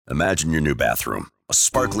Imagine your new bathroom. A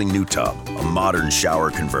sparkling new tub, a modern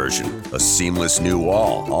shower conversion, a seamless new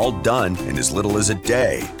wall, all done in as little as a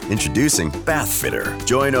day. Introducing Bath Fitter.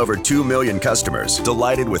 Join over 2 million customers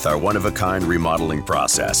delighted with our one-of-a-kind remodeling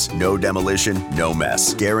process. No demolition, no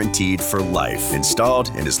mess. Guaranteed for life. Installed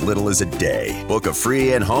in as little as a day. Book a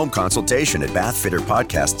free in-home consultation at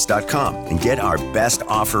bathfitterpodcasts.com and get our best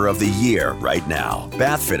offer of the year right now.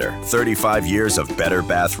 Bath Fitter, 35 years of better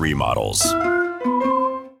bath remodels.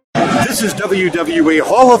 This is WWE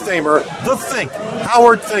Hall of Famer, The Think,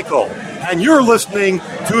 Howard Finkel, and you're listening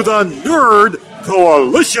to the Nerd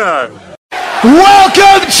Coalition.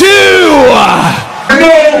 Welcome to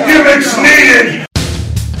No Gimmicks Needed!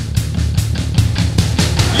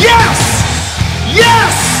 Yes!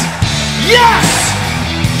 Yes! Yes!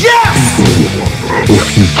 Yes!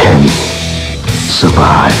 If you can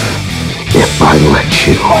survive, if I let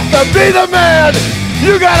you. To be the man,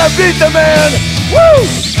 you gotta beat the man! Woo!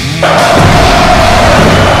 The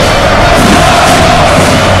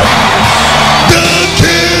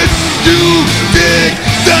kid you dig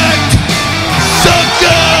that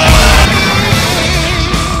sucker!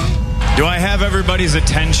 Do I have everybody's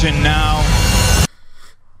attention now?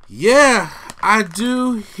 Yeah, I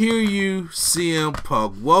do hear you, CM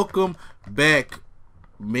Punk. Welcome back,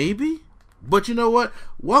 maybe? But you know what?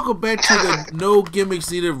 Welcome back to the No Gimmicks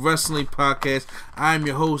Needed Wrestling Podcast. I'm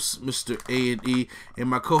your host, Mr. A&E, and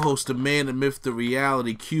my co-host, the man, the myth, the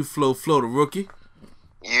reality, Q-Flow, the rookie.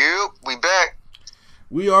 We back.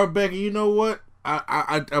 We are back, and you know what?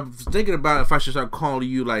 I was thinking about if I should start calling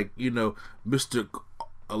you, like, you know, Mr.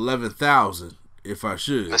 11,000, if I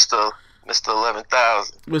should. Mr.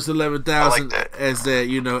 11,000. Mr. 11,000, I like that. as that,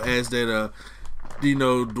 you know,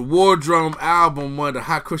 the War Drum album, one of the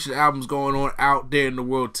hot Christian albums going on out there in the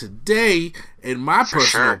world today, in my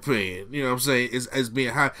personal opinion, you know what I'm saying, is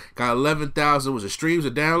being hot. Got 11,000, was it streams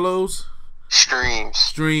or downloads?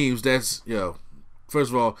 Streams, that's, yo,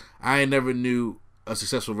 first of all, I never knew a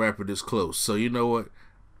successful rapper this close, so you know what,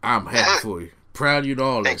 I'm happy for you. Proud of you to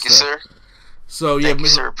all Thank that you, stuff. sir. So, yeah, Thank you,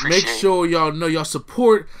 sir. make sure y'all know y'all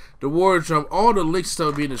support the War Drum. All the links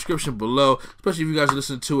will be in the description below, especially if you guys are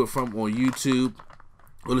listening to it from on YouTube.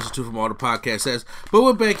 We'll listen to from all the podcast sets. But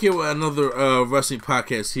we're back here with another wrestling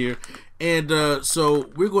podcast here. And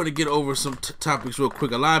so we're going to get over some topics real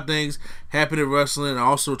quick. A lot of things happened in wrestling. I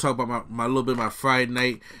also talk about my little bit of my Friday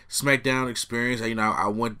night SmackDown experience. You know, I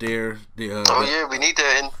went there. We need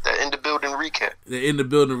that in the building recap. The in the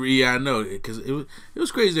building, yeah, I know, because it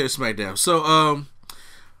was crazy there at SmackDown. So,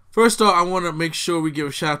 first off, I want to make sure we give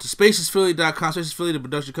a shout out to SpacesPhilly.com. Spaces Philly, the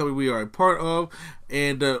production company we are a part of.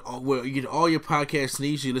 And where you get all your podcast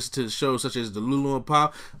needs. You listen to the shows such as the Lulu and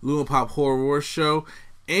Pop Horror Wars Show,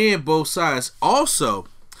 and Both Sides. Also,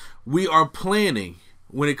 we are planning,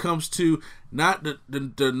 when it comes to not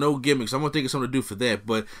the No Gimmicks, I'm going to think of something to do for that,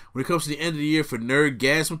 but when it comes to the end of the year for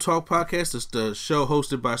Nerdgasm Talk Podcast, it's the show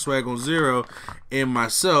hosted by Swag on Zero and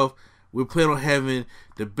myself. We plan on having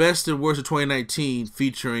the best and worst of 2019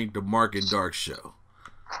 featuring the Mark and Dark Show.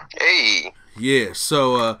 Hey. Yeah,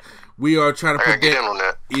 so we are trying to put get in on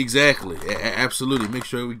that. Exactly, absolutely. Make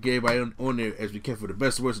sure we get everybody on there as we can for the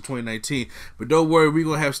best and worst of 2019. But don't worry, we're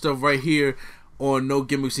going to have stuff right here on No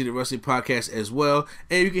Gimmicks Needed Wrestling Podcast as well.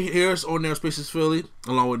 And you can hear us on there, Spaces Philly,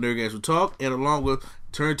 along with Nerdgasm Talk, and along with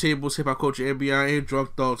Turntables, Hip Hop Culture, and Beyond, and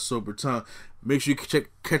Drunk Thoughts, Sober Tongue. Make sure you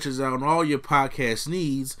catch us out on all your podcast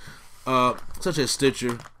needs, such as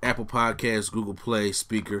Stitcher, Apple Podcasts, Google Play,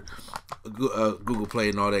 Speaker, Google Play,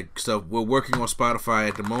 and all that stuff. We're working on Spotify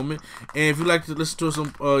at the moment. And if you'd like to listen to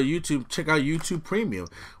some YouTube, check out YouTube Premium,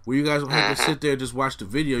 where you guys don't have to sit there and just watch the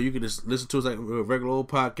video. You can just listen to us like a regular old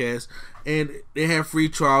podcast. And they have free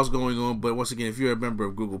trials going on. But once again, if you're a member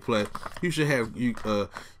of Google Play, you should have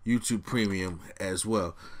YouTube Premium as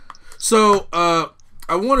well. So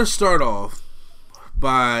I want to start off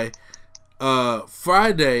by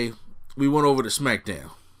Friday. We went over to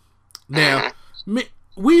SmackDown. Now,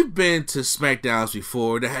 we've been to SmackDowns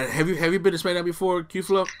before. Have you been to SmackDown before,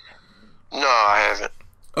 Q-Flow? No, I haven't.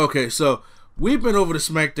 Okay, so we've been over to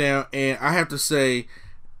SmackDown, and I have to say,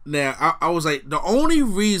 now, I was like, the only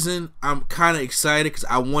reason I'm kind of excited because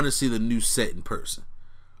I want to see the new set in person.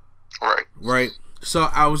 Right? So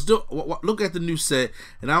I was looking at the new set,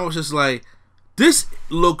 and I was just like, this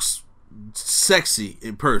looks sexy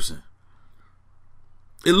in person.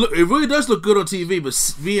 It really does look good on TV, but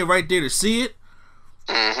being right there to see it,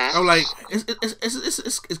 I'm like,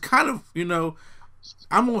 it's kind of, you know,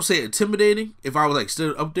 I'm gonna say intimidating. If I was like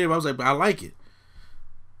still up there, I was like, but I like it.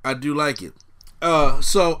 I do like it.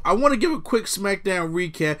 So I want to give a quick SmackDown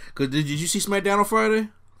recap. Cause did you see SmackDown on Friday?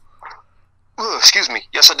 Excuse me.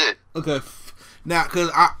 Yes, I did. Okay. Now, because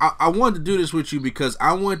I wanted to do this with you because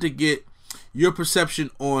I wanted to get your perception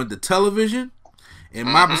on the television and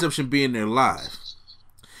my perception being there live.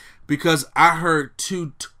 Because I heard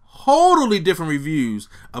two totally different reviews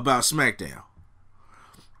about SmackDown.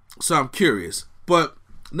 So I'm curious. But,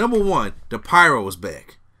 number one, the Pyro was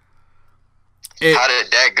back. And, how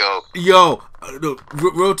did that go? Yo,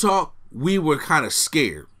 real talk, we were kind of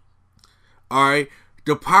scared. Alright?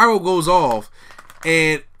 The Pyro goes off,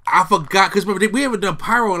 and I forgot, because remember, we haven't done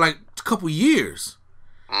Pyro in like a couple years.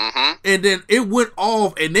 And then it went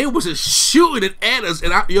off, and they was just shooting it at us,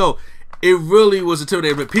 and it really was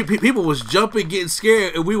intimidating. But people was jumping, getting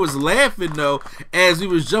scared, and we was laughing though as we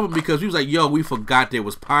was jumping because we was like, "Yo, we forgot there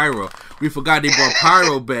was Pyro. We forgot they brought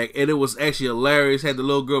Pyro back," and it was actually hilarious. Had the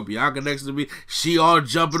little girl Bianca next to me, she all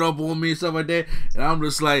jumping up on me and stuff like that, and I'm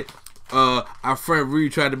just like, our friend really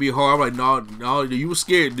tried to be hard. I'm like, no, you was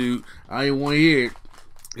scared, dude. I didn't want to hear it.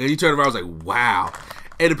 And he turned around, I was like, wow.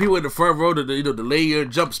 And the people in the front row, the lady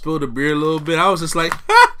jump, spilled the beer a little bit. I was just like,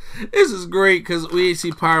 this is great because we ain't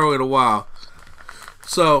seen Pyro in a while.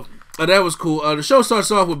 So that was cool. The show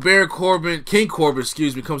starts off with King Corbin,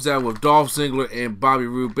 comes down with Dolph Ziggler and Bobby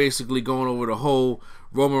Roode, basically going over the whole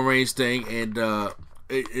Roman Reigns thing and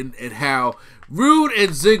how Roode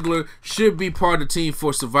and Ziggler should be part of the team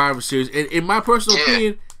for Survivor Series. And in my personal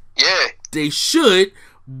opinion, they should.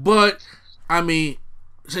 But I mean,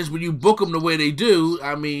 since when you book them the way they do,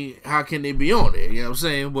 I mean, how can they be on there? You know what I'm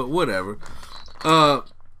saying? But whatever.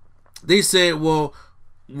 They said, well,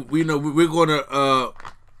 we're going to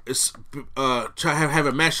try have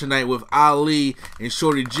a match tonight with Ali and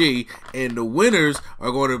Shorty G, and the winners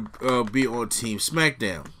are going to be on Team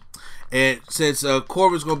SmackDown. And since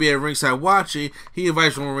Corbin's going to be at ringside watching, he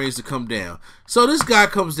invites Roman Reigns to come down. So this guy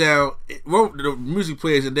comes down, the music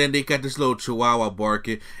plays, and then they got this little chihuahua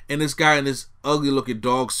barking, and this guy in this ugly-looking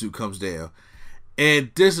dog suit comes down.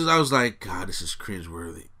 And I was like, God, this is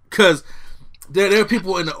cringeworthy. Because there are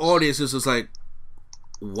people in the audience that's just like,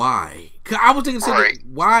 why? I was thinking,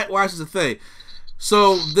 why is this a thing?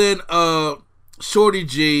 So then Shorty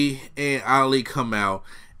G and Ali come out,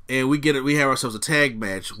 and we have ourselves a tag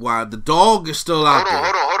match while the dog is still out there.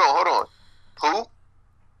 Hold on. Who?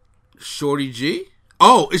 Shorty G?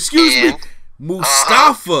 Oh, excuse me.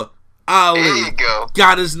 Mustafa Ali. There you go.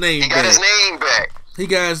 Got his name back. He got his name back. He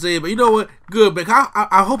got his name, but you know what? Good, but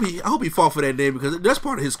I hope he fought for that name because that's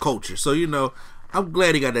part of his culture. So I'm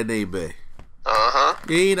glad he got that name back.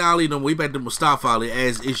 He ain't Ali no more. He back to Mustafa Ali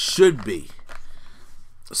as it should be.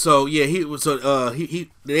 So yeah,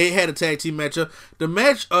 they had a tag team matchup. The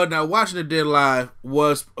match, now watching it there live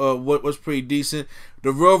was pretty decent.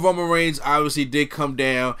 The real Roman Reigns obviously did come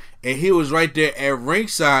down, and he was right there at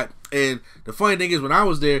ringside. And the funny thing is, when I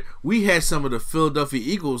was there, we had some of the Philadelphia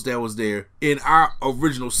Eagles that was there in our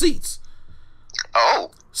original seats.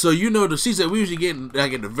 Oh. So the seats that we usually get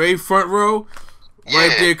like in the very front row,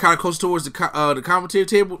 right there, kind of close towards the commentator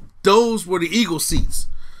table. Those were the Eagle seats.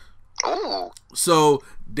 Ooh. So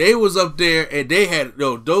they was up there, and they had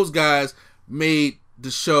those guys made the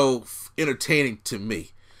show entertaining to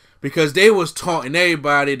me because they was taunting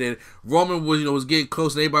everybody. That Roman was getting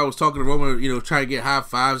close, and everybody was talking to Roman, trying to get high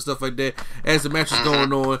fives, stuff like that as the match is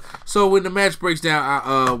going on. So when the match breaks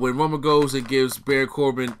down, when Roman goes and gives King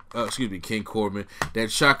Corbin,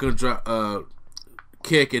 that shotgun drop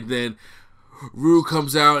kick, and then Roode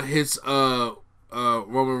comes out, hits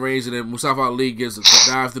Roman Reigns, and then Mustafa Ali gives a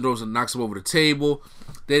dive to the nose and knocks him over the table.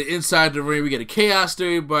 Then inside the ring, we get a chaos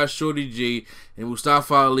theory by Shorty G, and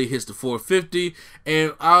Mustafa Ali hits the 450,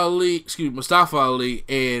 and Mustafa Ali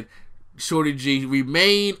and Shorty G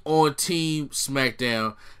remain on Team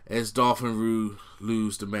SmackDown as Dolph and Roode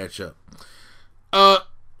lose the matchup.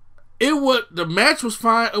 The match was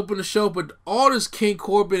fine, open the show, but all this King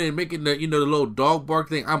Corbin and making the the little dog bark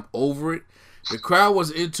thing, I'm over it. The crowd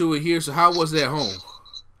was into it here, so how was it at home?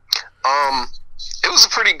 It was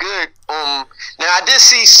pretty good. Now I did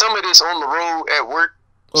see some of this on the road at work.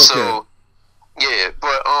 Okay. So yeah,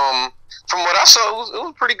 but from what I saw, it was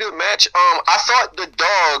a pretty good match. I thought the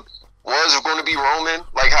dog was going to be Roman,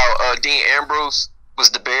 like how Dean Ambrose was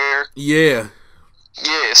the bear. Yeah.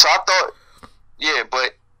 Yeah, so I thought,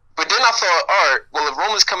 but then I thought, all right, well, if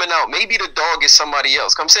Roman's coming out, maybe the dog is somebody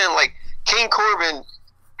else. I'm saying, like, King Corbin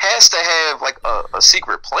has to have, like, a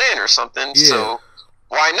secret plan or something, so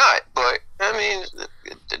why not? But, I mean,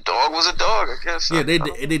 the dog was a dog, I guess. Yeah, they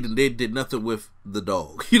did nothing with the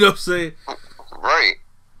dog. You know what I'm saying? Right.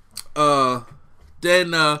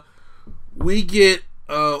 Then we get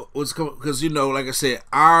because like I said,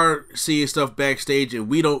 our seeing stuff backstage, and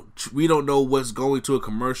we don't know what's going to a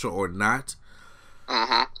commercial or not.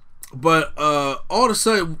 But all of a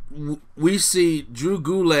sudden, we see Drew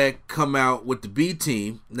Gulak come out with the B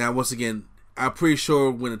team. Now, once again, I'm pretty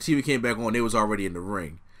sure when the TV came back on, they was already in the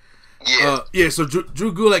ring. Yeah. So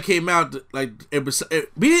Drew Gulak came out,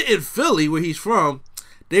 being in Philly, where he's from,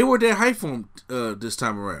 they were that hype for him this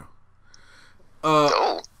time around.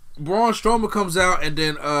 Braun Strowman comes out, and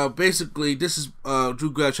then basically this is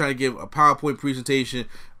Drew Gulak trying to give a PowerPoint presentation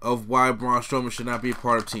of why Braun Strowman should not be a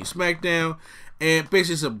part of Team SmackDown. And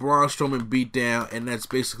basically it's a Braun Strowman beatdown, and that's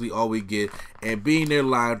basically all we get. And being there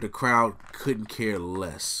live, the crowd couldn't care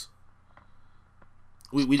less.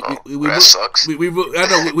 That sucks. I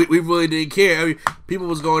know we really didn't care. I mean, people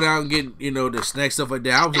was going out and getting the snacks, stuff like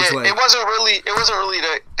that. I was just like, it wasn't really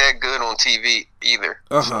that good on TV either.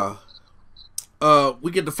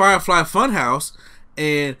 We get the Firefly Funhouse,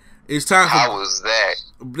 and it's time for. How was that?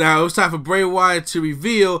 Now it's time for Bray Wyatt to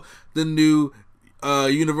reveal the new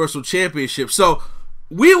Universal Championship. So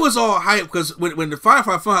we was all hyped because when the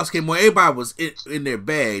Firefly Funhouse came on, everybody was in their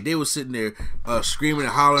bag. They was sitting there screaming and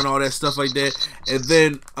hollering, all that stuff like that. And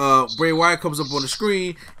then Bray Wyatt comes up on the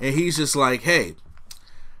screen, and he's just like, "Hey,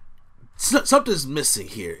 something's missing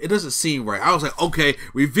here. It doesn't seem right." I was like, "Okay,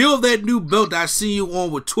 reveal that new belt that I see you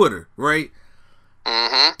on with Twitter, right?"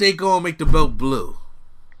 Mm-hmm. They go and make the belt blue.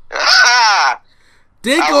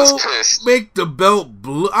 They I go was pissed. make the belt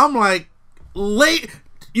blue. I'm like,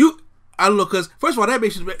 I look, because first of all, that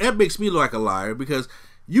makes me look like a liar, because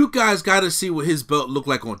you guys got to see what his belt looked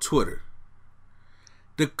like on Twitter.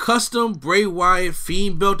 The custom Bray Wyatt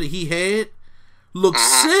Fiend belt that he had looked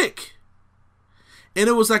sick, and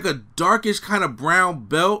it was like a darkish kind of brown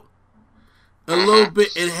belt, a little bit.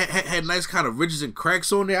 It had nice kind of ridges and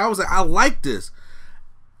cracks on there. I was like, I like this,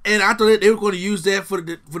 and I thought they were going to use that for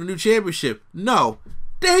the new championship. No,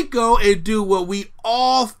 they go and do what we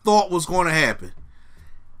all thought was going to happen.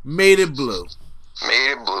 Made it blue.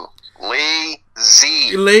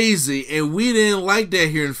 Lazy. And we didn't like that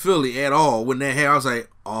here in Philly at all. When that happened, I was like,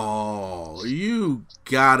 oh, you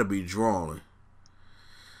gotta be drawing.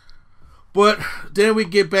 But then we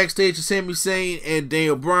get backstage to Sami Zayn and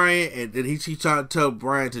Daniel Bryan, and then he tried to tell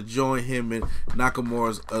Bryan to join him in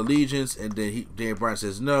Nakamura's allegiance, and then Daniel Bryan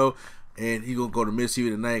says no, and he gonna go to Mid-TV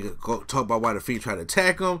tonight and go talk about why the Fiend tried to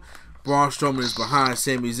attack him. Braun Strowman is behind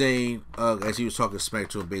Sami Zayn as he was talking smack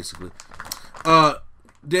to him, basically.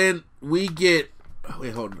 Then we get...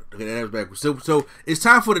 Wait, hold on. Okay, that was backwards. So it's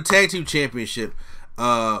time for the Tag Team Championship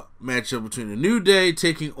matchup between the New Day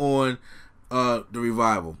taking on the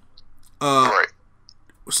Revival. Right.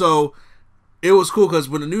 So it was cool because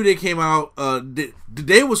when the New Day came out, the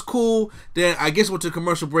day was cool. Then I guess went to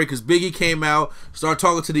commercial break because Big E came out, started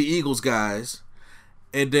talking to the Eagles guys,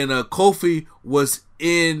 and then Kofi was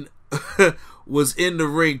in the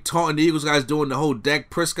ring taunting the Eagles guys, doing the whole Dak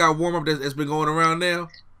Prescott warm up that's been going around now.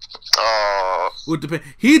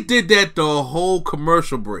 He did that the whole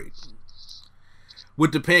commercial break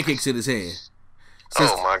with the pancakes in his hand.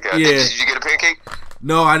 Oh my god! Yeah. Did you get a pancake?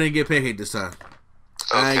 No, I didn't get pancake this time.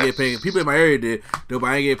 Okay. I didn't get pancake. People in my area did, though, but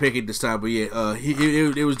I didn't get pancake this time. But yeah,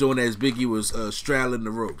 he was doing that as Big E was straddling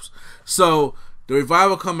the ropes. So the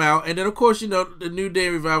Revival come out, and then of course, the New Day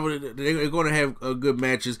Revival, they're going to have good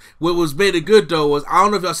matches. What was made it good though was, I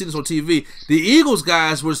don't know if y'all seen this on TV, the Eagles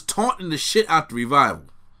guys was taunting the shit out the Revival.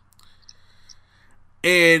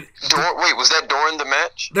 And wait, was that during the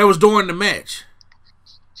match? That was during the match.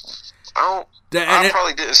 I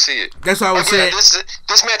probably didn't see it. That's what I was saying.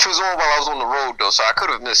 This match was on while I was on the road though, so I could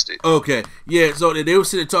have missed it. Okay, yeah. So they were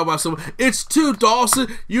sitting talking about something. It's too Dawson.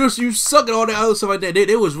 You suck at all that other stuff like that.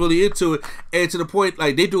 They was really into it, and to the point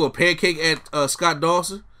like they do a pancake at Scott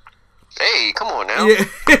Dawson. Hey, come on now. Yeah,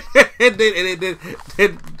 and then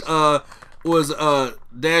was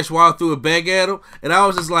Dash Wild threw a bag at him, and I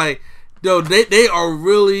was just like, yo, they are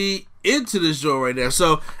really into this show right now.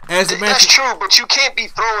 So as the match, that's true, but you can't be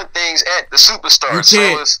throwing things at the superstars.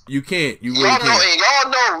 You can't. You really y'all can't. And y'all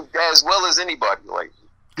know as well as anybody. Like,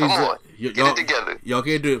 come on, get it together. Y'all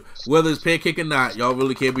can't do it. Whether it's pancake or not, y'all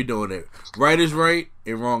really can't be doing it. Right is right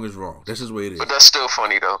and wrong is wrong. That's just the way it is. But that's still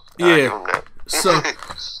funny though. Yeah. So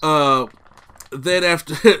then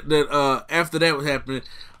after that was happening,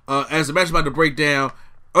 as the match is about to break down,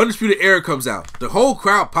 Undisputed Era comes out. The whole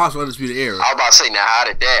crowd pops for Undisputed Era. I was about to say, now how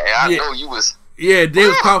did that? I know you was. Yeah, they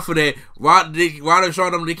was popped for that. Ryder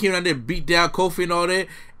showed them. They came down there, beat down Kofi and all that,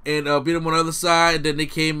 and beat him on the other side. And then they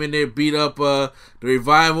came in there, beat up the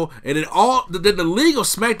Revival, and then the League of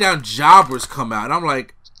SmackDown jobbers come out. And I'm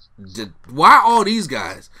like, why all these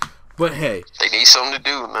guys? But hey, they need something to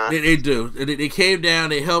do, man. They do. They came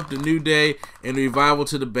down. They helped the New Day and the Revival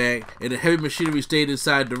to the back, and the Heavy Machinery stayed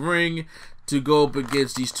inside the ring to go up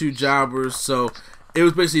against these two jobbers. So it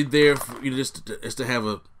was basically there for just to have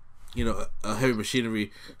a heavy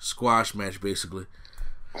machinery squash match basically.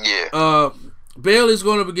 Yeah. Bayley's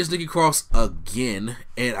going up against Nikki Cross again,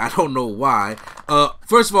 and I don't know why.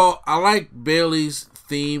 First of all, I like Bayley's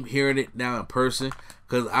theme, hearing it now in person,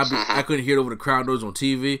 because I couldn't hear it over the crowd noise on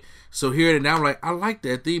TV. So hearing it now, I'm like, I like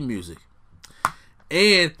that theme music.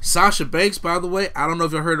 And Sasha Banks, by the way, I don't know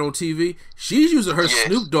if you heard it on TV. She's using her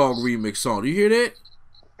Snoop Dogg remix song. Do you hear that?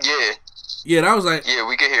 Yeah. Yeah, and I was like, yeah,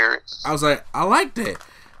 we can hear it. I was like, I like that.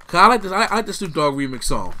 Cause I like this. I like the Snoop Dogg remix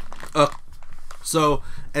song. So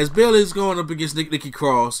as Bayley's going up against Nikki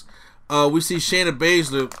Cross, we see Shayna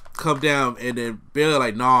Baszler come down, and then Bayley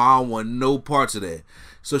like, no, I don't want no parts of that.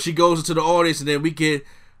 So she goes into the audience, and then we get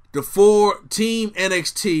the 4 Team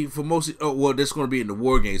NXT for most. That's going to be in the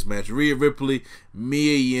War Games match. Rhea Ripley,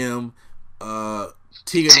 Mia Yim,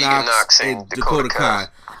 Tegan Knox, and Dakota Kai.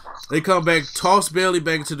 They come back, toss Bayley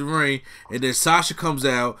back into the ring, and then Sasha comes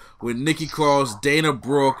out with Nikki Cross, Dana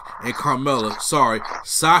Brooke, and Carmella. Sorry,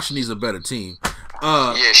 Sasha needs a better team.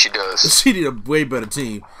 Yeah, she does. She needs a way better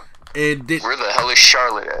team. And where the hell is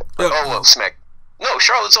Charlotte at? Smack. No,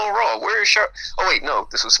 Charlotte's on Raw. Where is Charlotte? Oh wait, no,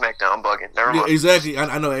 this was SmackDown. I'm bugging. Never mind. Yeah, exactly.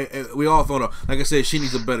 I know. We all thought of. Like I said, she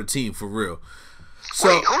needs a better team for real. So,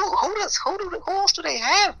 wait, who else do they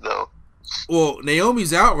have though? Well,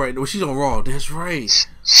 Naomi's out right now. She's on Raw. That's right.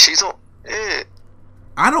 She's on. Yeah.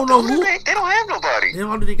 I don't know who. They don't have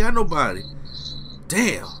nobody. They got nobody.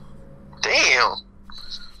 Damn.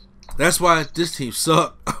 That's why this team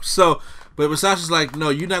sucked. So. But Sasha's like, no,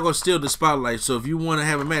 you're not going to steal the spotlight. So if you want to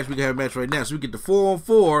have a match, we can have a match right now. So we get the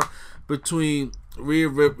 4-on-4 between Rhea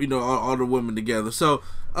Ripley, all the women together. So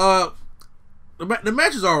the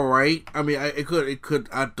match is all right. I mean, I thought it could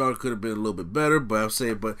have been a little bit better, but I'm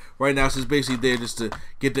saying, but right now it's just basically there just to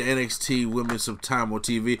get the NXT women some time on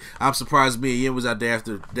TV. I'm surprised Mia Yim was out there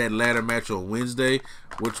after that ladder match on Wednesday,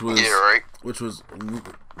 which was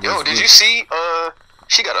Yo, did you see?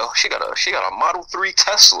 She got a Model 3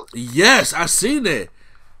 Tesla. Yes, I seen that.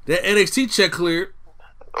 That NXT check cleared.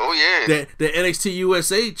 Oh yeah. That NXT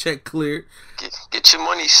USA check cleared. Get your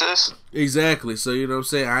money, sis. Exactly. So you know what I'm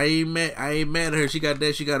saying. I ain't mad at her. She got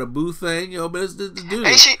that. She got a boo thing. But let's do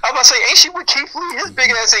this. I'm about to say, ain't she with Keith Lee? His big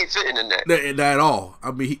ass ain't fitting in that. Not at all.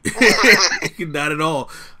 I mean, not at all.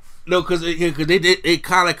 No, because they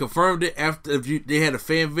kind of confirmed it after they had a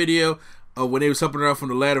fan video. When they was helping her out from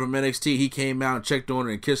the ladder from NXT, he came out and checked on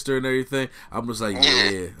her and kissed her and everything. I'm just like,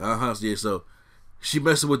 yeah. So she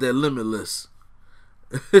messing with that Limitless.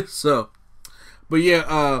 So, but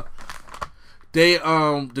yeah, they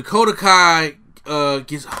Dakota Kai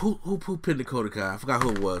gets who pinned Dakota Kai? I forgot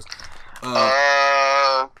who it was.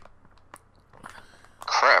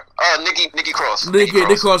 Crap. Nikki Cross.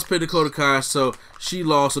 Nikki Cross pinned Dakota Kai, so she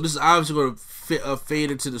lost. So this is obviously going to fade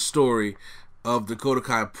into the story of Dakota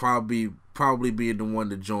Kai probably being the one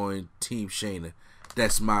to join Team Shayna.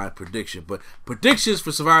 That's my prediction. But predictions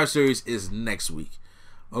for Survivor Series is next week,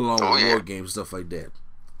 along with War Games and stuff like that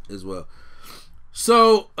as well.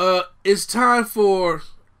 So it's time for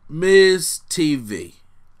Miz TV,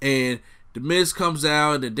 and the Miz comes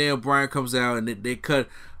out, and then Daniel Bryan comes out, and they cut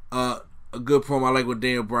a good promo. I like what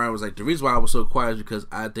Daniel Bryan was like. The reason why I was so quiet is because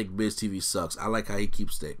I think Miz TV sucks. I like how he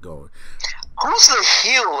keeps that going. Who's the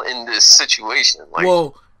heel in this situation? Like,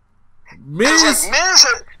 well, Miz has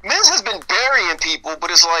been burying people,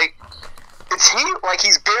 but it's like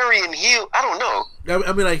he's burying heel. I don't know.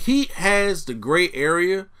 I mean, like, he has the gray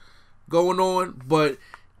area going on, but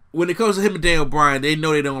when it comes to him and Daniel Bryan, they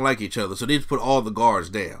know they don't like each other, so they just put all the guards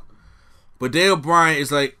down. But Daniel Bryan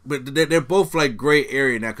is like, but they're both like gray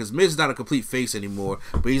area now, because Miz is not a complete face anymore,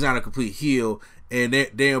 but he's not a complete heel, and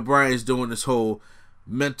Daniel Bryan is doing this whole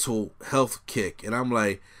mental health kick, and I'm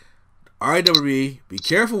like, all right, WWE, be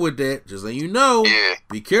careful with that. Just let you know,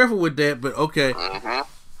 be careful with that. But okay. Mm-hmm.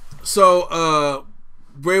 So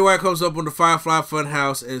Bray Wyatt comes up on the Firefly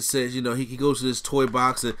Funhouse and says, he goes to this toy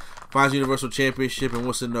box and finds Universal Championship and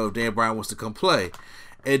wants to know if Dan Bryan wants to come play.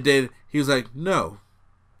 And then he was like, no.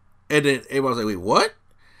 And then everybody was like, wait, what?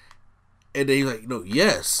 And then he's like, no,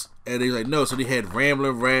 yes. And then he's like, no. So they had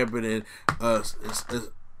Ramblin' Rabbit and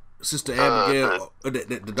Sister Abigail,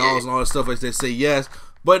 the dolls and all that stuff like that say yes.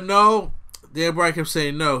 But no, Dan Bryan kept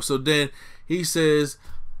saying no. So then he says,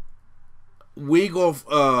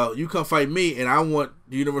 you come fight me, and I want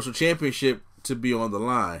the Universal Championship to be on the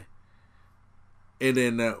line. And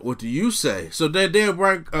then what do you say? So then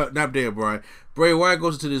Bray Wyatt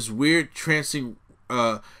goes into this weird trancing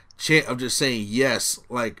chant of just saying yes,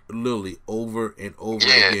 like literally over and over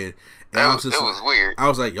again. And it was weird. I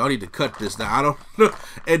was like, y'all need to cut this now. I don't know.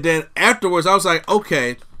 And then afterwards, I was like,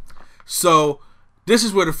 okay, so this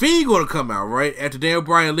is where the Fiend going to come out, right? After Daniel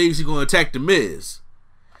Bryan leaves, he's going to attack The Miz.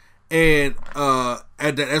 And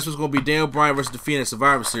that's what's going to be Daniel Bryan versus The Fiend at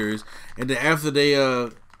Survivor Series. And then after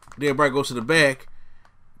Daniel Bryan goes to the back,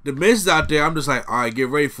 The Miz is out there. I'm just like, all right, get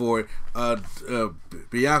ready for it.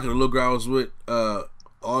 Bianca, the little girl I was with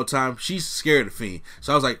all the time, she's scared of The Fiend.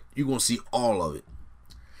 So I was like, you're going to see all of it.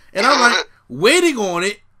 And I'm like, waiting on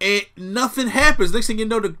it, and nothing happens. Next thing you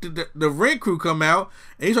know, the ring crew come out,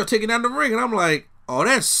 and he start taking down the ring. And I'm like, oh,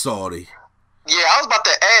 that's salty. Yeah, I was about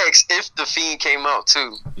to ask if The Fiend came out,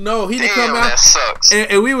 too. No, he didn't come out. That sucks.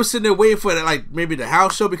 And we were sitting there waiting for that, like, maybe the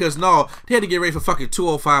house show, because, no, they had to get ready for fucking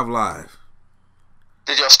 205 Live.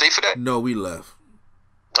 Did y'all stay for that? No, we left.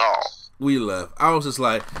 Oh. We left. I was just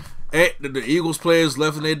like, the Eagles players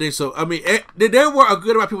left and everything. So, I mean, there were a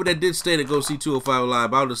good amount of people that did stay to go see 205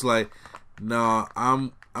 Live. I was just like, nah,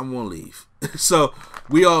 I'm going to leave. So,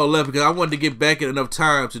 we all left because I wanted to get back in enough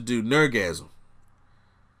time to do Nerdgasm.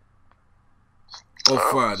 On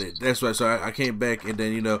Friday. That's right. So, I came back and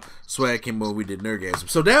then, Swag came over. We did Nerdgasm.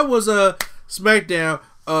 So, that was SmackDown.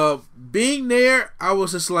 Being there, I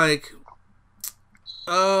was just like,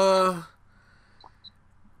 the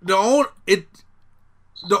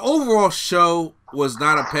overall show was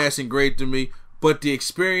not a passing grade to me, but the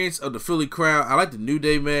experience of the Philly crowd, I like the New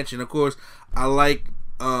Day match, and of course I like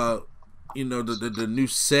the new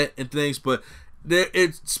set and things, but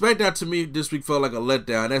SmackDown to me this week felt like a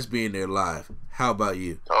letdown. That's being there live. How about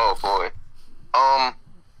you? Oh boy.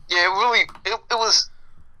 Yeah, it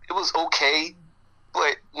was okay,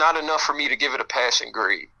 but not enough for me to give it a passing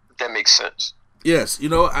grade, if that makes sense. Yes,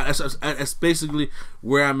 that's basically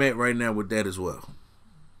where I'm at right now with that as well.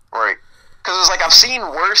 Right. Because it's like I've seen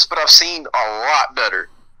worse, but I've seen a lot better.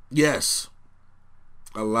 Yes.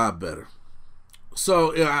 A lot better.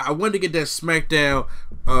 So, I wanted to get that SmackDown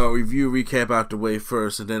review recap out the way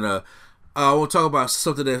first, and then I want to talk about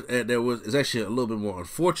something that is actually a little bit more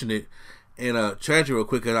unfortunate and tragic real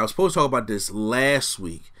quick, because I was supposed to talk about this last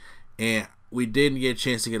week, and we didn't get a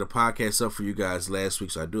chance to get a podcast up for you guys last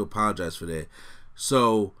week, so I do apologize for that.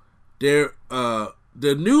 So, the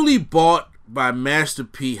newly bought by Master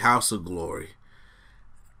P House of Glory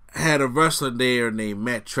had a wrestler there named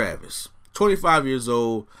Matt Travis, 25 years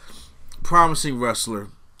old, promising wrestler,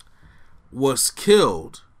 was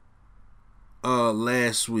killed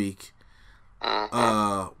last week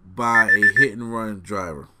by a hit and run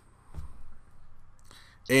driver.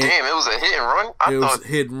 And damn, it was a hit and run? It was a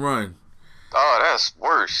hit and run. Oh, that's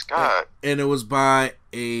worse. God. And it was by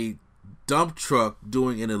a dump truck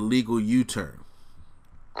doing an illegal U-turn.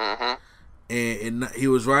 Mm-hmm. And he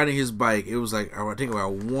was riding his bike. It was like, I think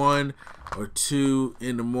about 1 or 2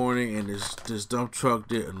 in the morning, and this dump truck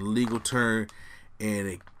did an illegal turn, and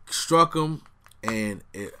it struck him, and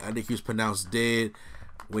I think he was pronounced dead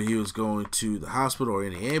when he was going to the hospital or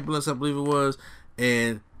in the ambulance, I believe it was,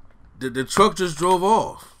 and the truck just drove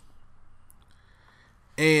off.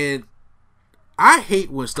 And I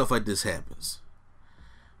hate when stuff like this happens.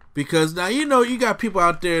 Because now, you got people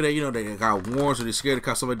out there that, they got warrants or they're scared of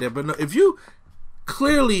cops, stuff like that. But no, if you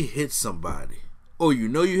clearly hit somebody, or you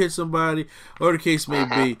hit somebody, or the case may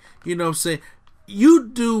be, you know what I'm saying, you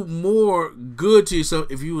do more good to yourself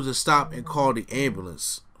if you were to stop and call the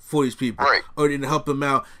ambulance for these people. Right. Or to help them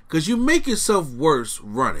out. Because you make yourself worse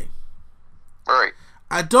running. Right.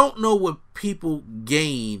 I don't know what people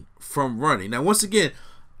gain from running. Now, once again,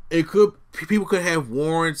 people could have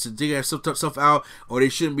warrants and dig stuff out, or they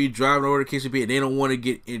shouldn't be driving, or the case may be, and they don't want to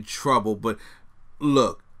get in trouble. But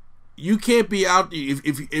look, you can't be out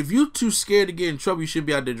if you're too scared to get in trouble. You shouldn't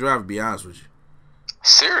be out there driving. To be honest with you,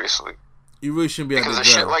 seriously, you really shouldn't be out there driving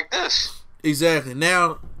because of shit like this. Exactly.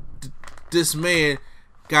 Now, this man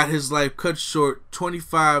got his life cut short.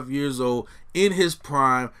 25 years old, in his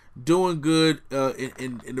prime, doing good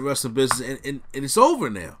in the wrestling business, and it's over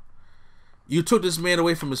now. You took this man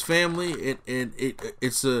away from his family, and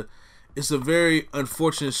it's a very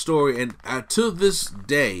unfortunate story. And to this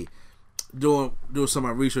day, doing some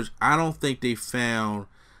of my research, I don't think they found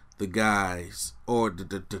the guys or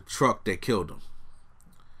the truck that killed him.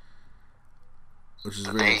 Which is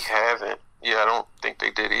they haven't. Yeah, I don't think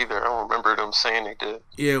they did either. I don't remember them saying they did.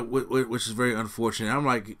 Yeah, which is very unfortunate. I'm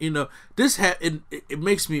like, this it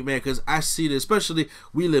makes me mad because I see this, especially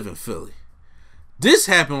we live in Philly. This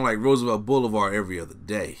happened like Roosevelt Boulevard every other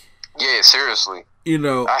day. Yeah, seriously.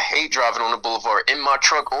 I hate driving on the boulevard in my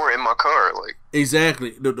truck or in my car. Like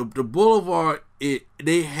exactly, the boulevard,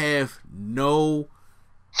 they have no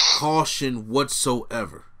caution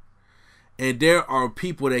whatsoever, and there are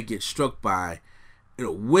people that get struck by,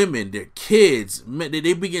 women, their kids, men,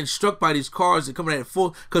 they be getting struck by these cars and coming at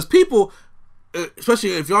full. Because people,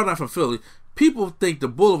 especially if y'all not from Philly, people think the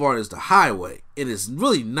Boulevard is the highway. It is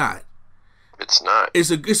really not. It's not.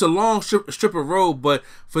 It's a long strip of road, but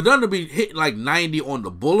for them to be hitting like 90 on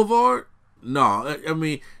the Boulevard, no. I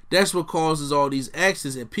mean, that's what causes all these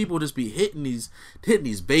accidents, and people just be hitting these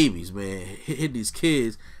babies, man, hitting these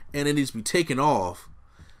kids, and then these be taking off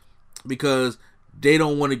because they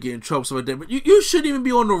don't want to get in trouble, stuff like that. But you shouldn't even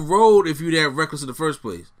be on the road if you're that reckless in the first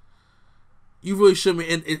place. You really shouldn't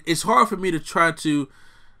be. And it's hard for me to try to,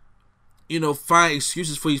 find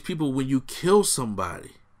excuses for these people when you kill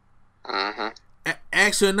somebody. Mm-hmm.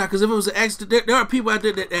 Accident or not, because if it was an accident, there are people out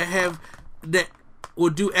there that will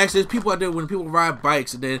do accidents. People out there when people ride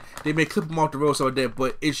bikes and then they may clip them off the road, stuff like that.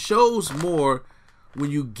 But it shows more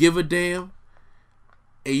when you give a damn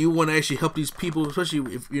and you want to actually help these people,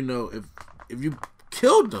 especially if you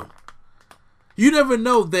killed them. You never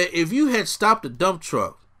know that if you had stopped a dump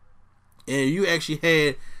truck and you actually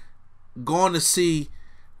had gone to see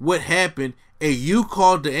what happened and you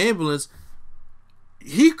called the ambulance,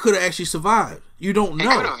 he could have actually survived. You don't know.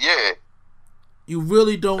 He could have, yeah. You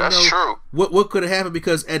really don't know true. What could have happened,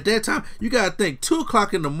 because at that time, you got to think, 2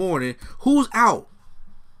 o'clock in the morning, who's out?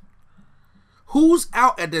 Who's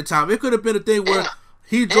out at that time? It could have been a thing where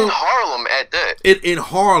he drove... In Harlem at that. In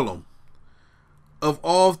Harlem. Of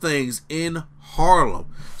all things, in Harlem.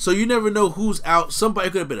 So you never know who's out. Somebody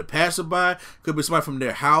could have been a passerby, could be somebody from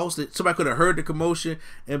their house. Somebody could have heard the commotion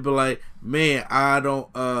and be like, man, I don't,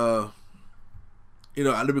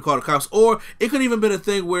 let me call the cops. Or it could even been a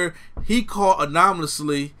thing where he called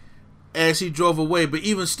anonymously as he drove away. But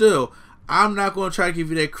even still, I'm not going to try to give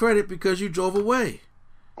you that credit because you drove away.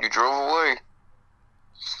 You drove away.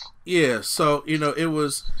 Yeah, so,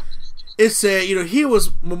 it's sad. He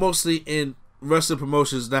was mostly in wrestling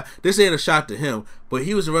promotions. Now, this ain't a shot to him, but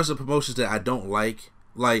he was in wrestling promotions that I don't like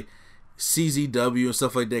CZW and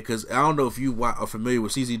stuff like that, because I don't know if you are familiar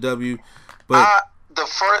with CZW, but...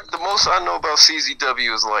 The most I know about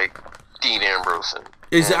CZW is like Dean Ambrose.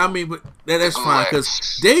 But that's fine,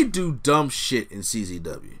 because they do dumb shit in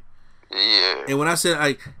CZW. Yeah. And when I said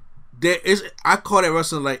I call that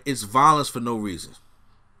wrestling like it's violence for no reason.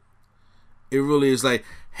 It really is, like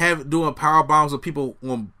doing power bombs of people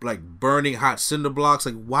on like burning hot cinder blocks.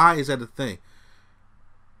 Like, why is that a thing?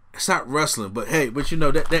 It's not wrestling, but hey, that's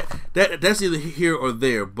either here or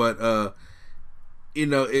there. But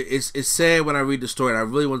it's sad when I read the story, and I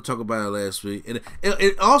really want to talk about it last week. And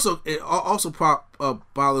it also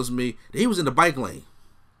bothers me that he was in the bike lane.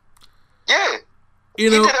 Yeah, he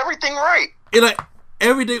did everything right. And like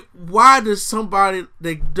every day, why does somebody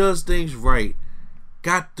that does things right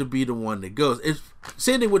got to be the one that goes? It's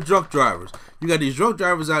same thing with drunk drivers. You got these drunk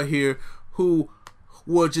drivers out here who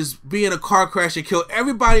will just be in a car crash and kill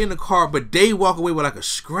everybody in the car, but they walk away with like a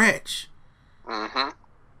scratch. Mm-hmm.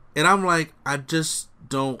 And I'm like, I just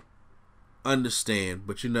don't understand.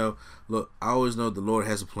 But look, I always know the Lord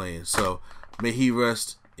has a plan. So may he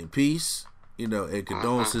rest in peace, and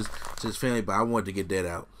condolences to his family. But I wanted to get that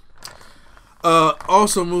out.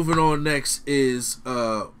 Also moving on next is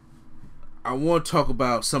I want to talk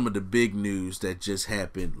about some of the big news that just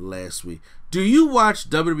happened last week. Do you watch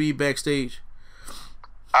WWE Backstage?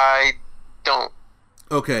 I don't.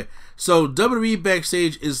 Okay. So WWE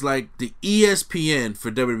Backstage is like the ESPN for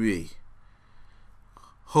WWE,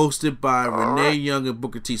 hosted by Renee Young and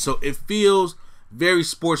Booker T. So it feels very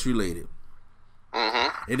sports related.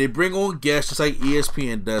 Mm-hmm. And they bring on guests just like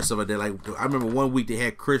ESPN does, stuff like that. Like, I remember one week they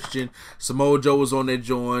had Christian, Samoa Joe was on that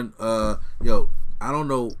joint. I don't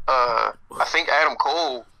know. I think Adam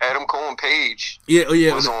Cole and Paige.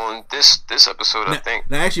 Was on this episode. I think.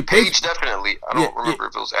 Now, actually, Paige definitely. I don't remember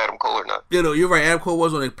if it was Adam Cole or not. You're right. Adam Cole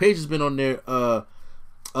was on there. Paige has been on there a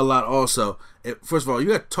lot also. First of all, you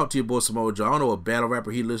got to talk to your boy Samoa Joe. I don't know what battle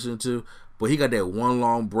rapper he listening to, but he got that one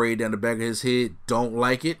long braid down the back of his head. Don't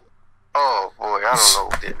like it. Oh boy, I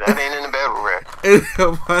don't know. That ain't in the battle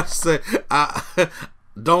rap. I say I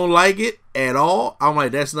don't like it at all. I'm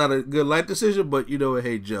like, that's not a good life decision, but you know what?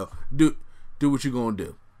 Hey, Joe, do what you gonna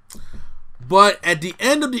do. But at the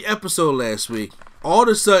end of the episode last week, all of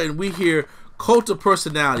a sudden we hear Cult of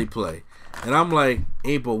Personality play, and I'm like,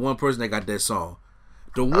 ain't but one person that got that song.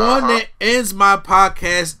 The one that ends my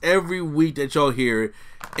podcast every week that y'all hear it,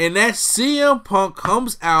 and that CM Punk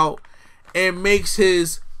comes out and makes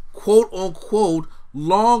his quote-unquote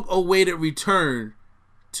long-awaited return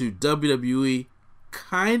to WWE,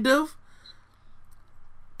 kind of,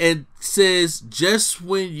 and says just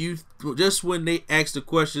when they ask the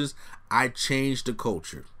questions, I changed the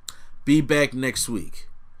culture. Be back next week.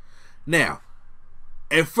 Now,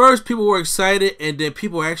 at first people were excited, and then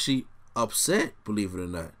people were actually upset, believe it or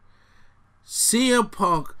not. CM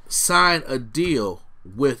Punk signed a deal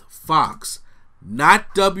with Fox,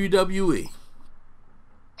 not WWE.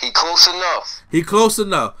 He close enough. He close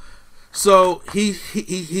enough. So he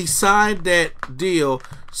signed that deal.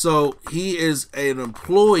 So he is an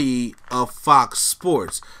employee of Fox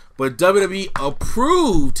Sports. But WWE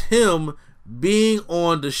approved him being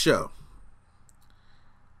on the show.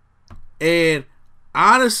 And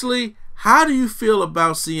honestly, how do you feel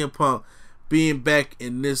about CM Punk being back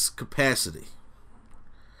in this capacity?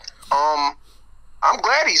 I'm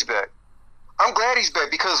glad he's back. I'm glad he's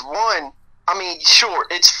back because one, I mean, sure,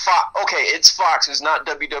 it's Fox. Okay, it's Fox. It's not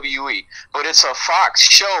WWE, but it's a Fox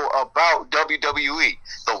show about WWE,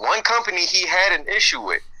 the one company he had an issue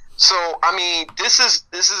with. So, I mean, this is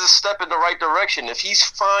a step in the right direction. If he's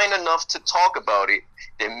fine enough to talk about it,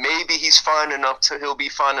 then maybe he'll be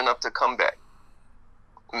fine enough to come back.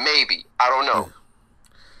 Maybe. I don't know.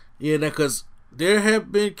 Yeah, because there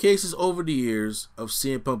have been cases over the years of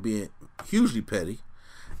CM Punk being hugely petty,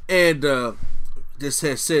 and this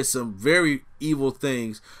has said some very evil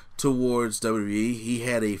things towards WWE. He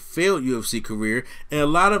had a failed UFC career, and a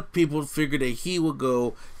lot of people figured that he would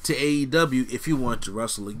go to AEW if he wanted to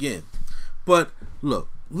wrestle again. But look,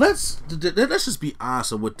 let's just be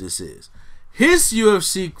honest on what this is. His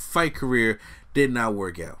UFC fight career did not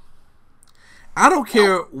work out. I don't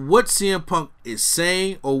care what CM Punk is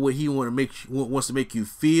saying or what he wants to make you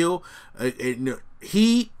feel.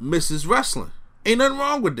 He misses wrestling. Ain't nothing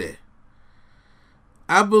wrong with that.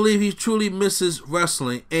 I believe he truly misses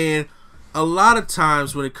wrestling, and a lot of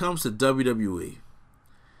times when it comes to WWE,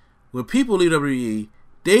 when people leave WWE,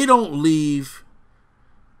 they don't leave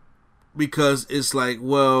because it's like,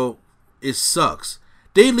 well, it sucks.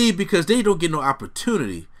 They leave because they don't get no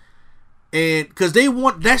opportunity, and because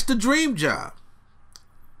that's the dream job.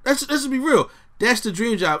 Let's be real. That's the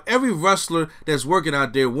dream job. Every wrestler that's working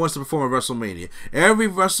out there wants to perform at WrestleMania. Every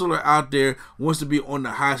wrestler out there wants to be on the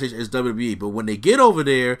high stage as WWE. But when they get over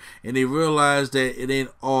there and they realize that it ain't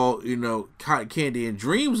all, cotton candy and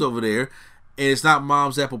dreams over there, and it's not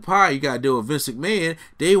mom's apple pie, you got to deal with Vince McMahon,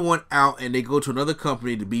 they want out and they go to another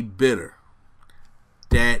company to be bitter.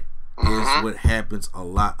 That is what happens a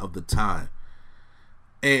lot of the time.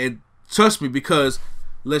 And trust me, because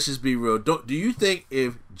let's just be real. Do you think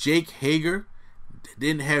if Jake Hager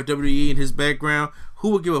didn't have WWE in his background, who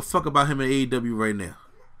would give a fuck about him in AEW right now?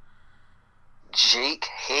 Jake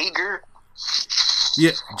Hager?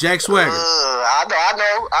 Yeah, Jack Swagger.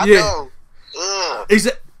 I know.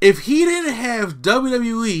 If he didn't have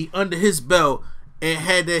WWE under his belt and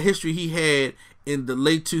had that history he had in the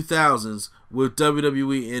late 2000s with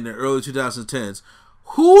WWE in the early 2010s,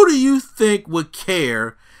 who do you think would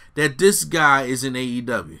care that this guy is in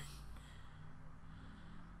AEW?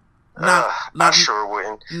 I sure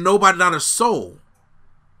wouldn't. Nobody, not a soul.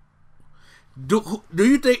 Do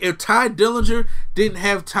you think if Ty Dillinger didn't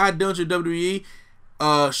have Ty Dillinger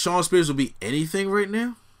WWE, Shawn Spears would be anything right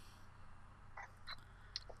now?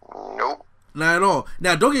 Nope. Not at all.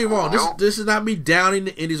 Now, don't get me wrong. Nope. This is not me downing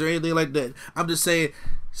the indies or anything like that. I'm just saying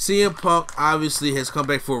CM Punk obviously has come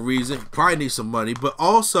back for a reason. Probably needs some money. But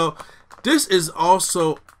also, this is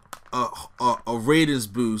also a ratings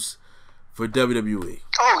boost for WWE.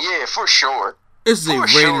 Oh yeah, for sure. It's a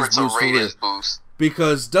ratings boost.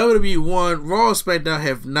 Because WWE won, Raw and SmackDown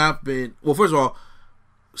have not been. Well, first of all,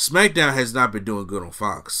 SmackDown has not been doing good on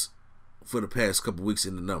Fox for the past couple weeks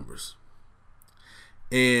in the numbers,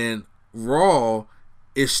 and Raw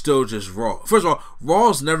is still just Raw. First of all,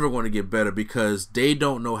 Raw's never going to get better because they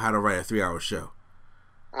don't know how to write a 3-hour show.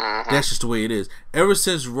 That's just the way it is. Ever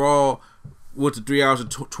since Raw went to 3 hours in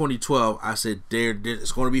 2012, I said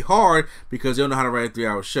it's going to be hard because they don't know how to write a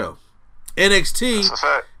 3-hour show. NXT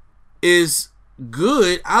is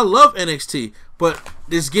good. I love NXT, but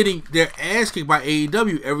it's getting their ass kicked by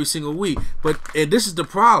AEW every single week. And this is the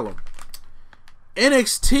problem.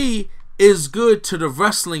 NXT is good to the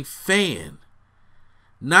wrestling fan,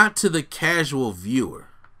 not to the casual viewer.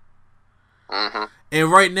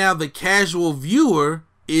 And right now, the casual viewer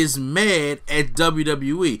is mad at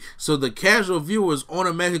WWE. So the casual viewer is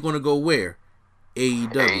automatically going to go where?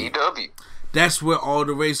 AEW. That's where all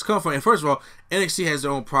the ratings come from. And first of all, NXT has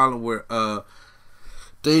their own problem where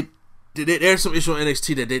there's some issue on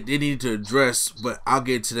NXT that they need to address, but I'll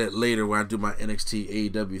get to that later when I do my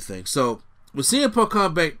NXT AEW thing. So with CM Punk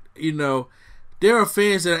come back, there are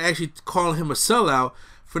fans that are actually calling him a sellout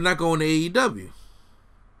for not going to AEW.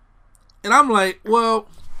 And I'm like, well,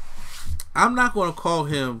 I'm not going to call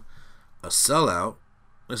him a sellout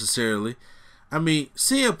necessarily. I mean,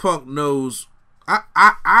 CM Punk knows.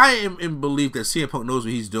 I am in belief that CM Punk knows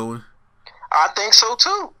what he's doing. I think so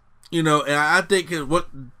too. And I think what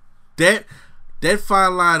that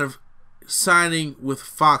fine line of signing with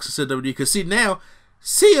Fox instead of WWE, because see now,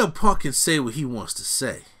 CM Punk can say what he wants to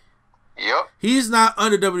say. Yep. He's not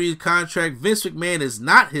under WWE's contract. Vince McMahon is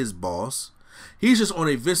not his boss. He's just on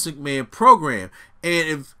a Vince McMahon program.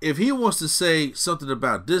 And if he wants to say something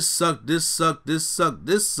about this suck,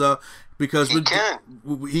 because he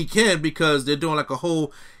can because they're doing like a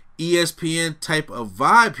whole ESPN type of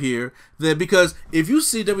vibe here. Then because if you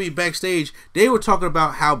see WWE backstage, they were talking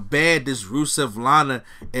about how bad this Rusev Lana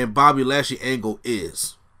and Bobby Lashley angle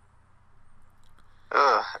is.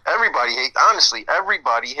 Everybody hates. Honestly,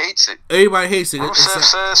 everybody hates it. Everybody hates it. Rusev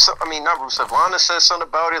says. Not Rusev. Lana says something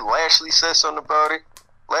about it. Lashley says something about it.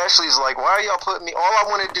 Lashley's like, "Why are y'all putting me? All I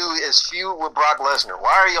want to do is feud with Brock Lesnar.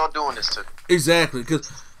 Why are y'all doing this to me?" Exactly,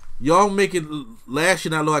 because y'all making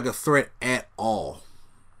Lashley not look like a threat at all.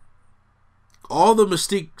 All the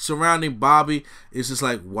mystique surrounding Bobby is just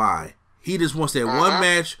like, why? He just wants that one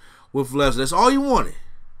match with Lesnar. That's all he wanted.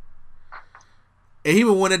 And he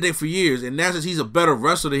been winning that day for years, and now since he's a better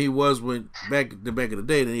wrestler than he was when back in the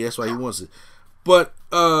day, then that's why he wants it. But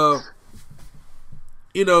CM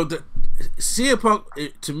Punk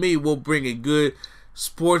to me will bring a good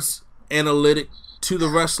sports analytic to the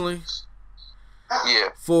wrestling. Yeah.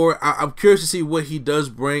 I'm curious to see what he does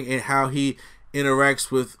bring and how he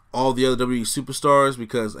interacts with all the other WWE superstars,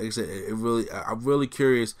 because, like I said, I'm really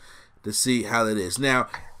curious to see how that is. Now,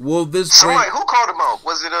 will this? Who called him out?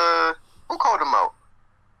 Was it who called him out?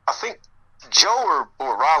 I think Joe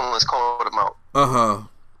or Rollins called him out.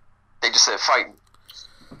 They just said fighting.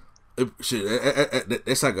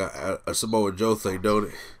 That's like a Samoa Joe thing, don't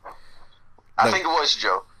it? I think it was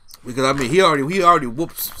Joe. Because I mean, he already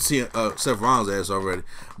whooped Seth Rollins' ass already.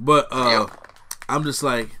 But I'm just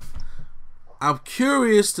like, I'm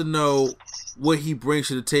curious to know what he brings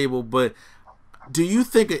to the table. But do you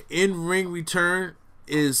think an in-ring return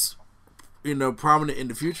is, prominent in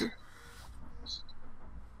the future?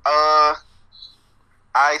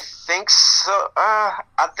 I think so. I'm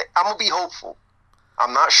gonna be hopeful.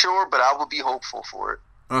 I'm not sure, but I will be hopeful for it.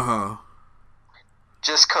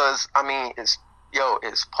 Just cause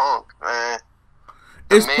it's Punk, man.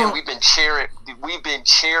 Punk. We've been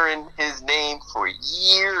cheering his name for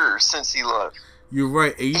years since he left. You're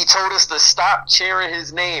right. He told us to stop cheering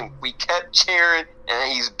his name. We kept cheering,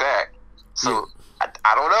 and he's back. So I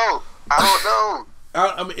don't know.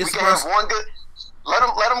 We can have one good. Let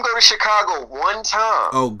him go to Chicago one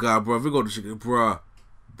time. Oh God, bro! If we go to Chicago, bro.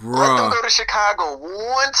 Let them go to Chicago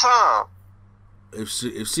one time. If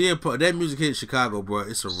CM Punk, that music hit Chicago, bro,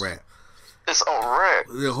 it's a wrap. It's a wrap.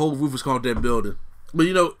 The whole roof is called that building.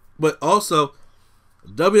 But also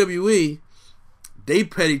WWE, they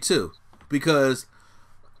petty too, because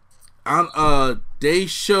they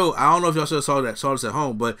show. I don't know if y'all saw this at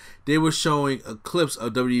home, but they were showing clips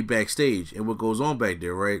of WWE backstage and what goes on back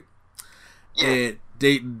there, right? Yeah. And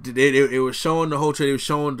they were showing the whole trade. They were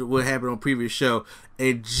showing what happened on previous show,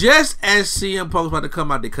 and just as CM Punk was about to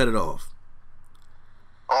come out, they cut it off.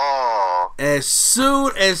 Oh. As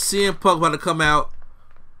soon as CM Punk was about to come out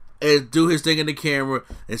and do his thing in the camera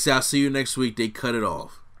and say, "I'll see you next week," they cut it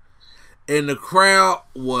off, and the crowd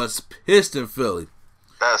was pissed in Philly.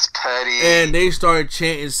 That's petty. And they started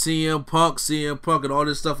chanting CM Punk, and all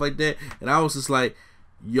this stuff like that, and I was just like,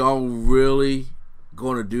 "Y'all really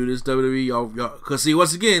going to do this, WWE? Y'all, because see,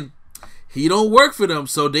 once again, he don't work for them,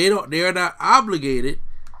 so they are not obligated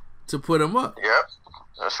to put him up." Yep,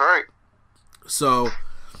 that's right. So,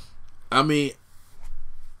 I mean,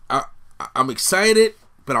 I'm excited,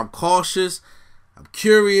 but I'm cautious. I'm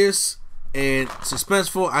curious and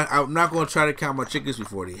suspenseful. I'm not going to try to count my chickens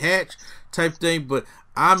before they hatch, type thing. But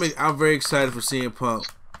I'm very excited for CM Punk.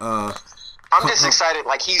 I'm just excited,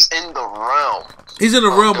 like he's in the realm. He's in the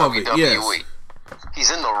realm of it. Yes.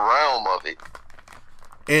 He's in the realm of it.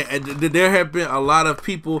 And there have been a lot of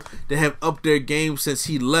people that have upped their game since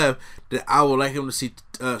he left that I would like him to see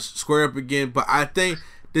square up again. But I think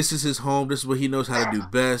this is his home. This is what he knows how to do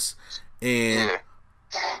best. And,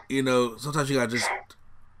 sometimes you got to just,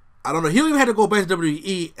 I don't know. He don't even have to go back to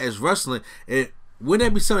WWE as wrestling. And wouldn't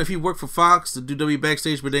that be something if he worked for Fox to do WWE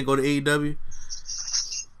backstage but then go to AEW?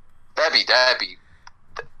 That'd be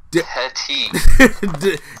petty.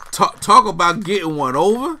 Talk about getting one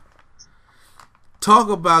over.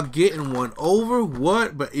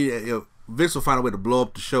 What? But Vince will find a way to blow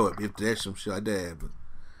up the show if there's some shit like that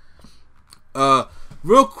happens.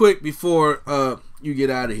 Real quick before you get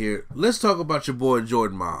out of here, let's talk about your boy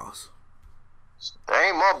Jordan Miles. That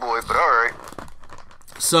ain't my boy, but alright.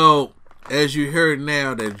 So, as you heard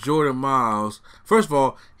now that Jordan Miles, first of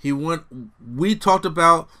all, we talked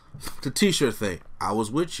about the t-shirt thing. I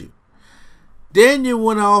was with you. Then you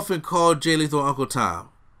went off and called Jay Lethal Uncle Tom.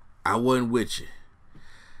 I wasn't with you.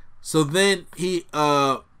 So then he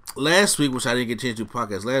last week, which I didn't get a chance to do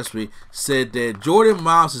podcast last week, said that Jordan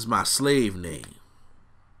Miles is my slave name.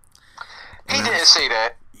 He didn't say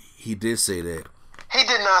that. He did say that. He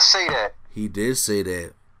did not say that. He did say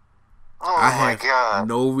that. Oh I my God.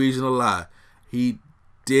 no reason to lie. He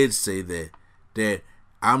did say that. That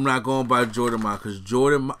I'm not going by Jordan Miles because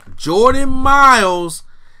Jordan Miles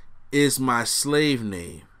is my slave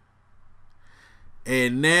name.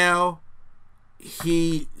 And now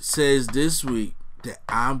he says this week that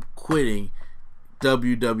I'm quitting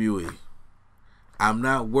WWE. I'm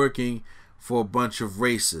not working for a bunch of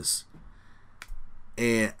racists.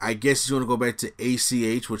 And I guess he's going to go back to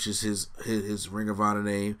ACH, which is his Ring of Honor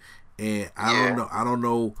name. And I don't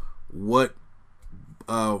know what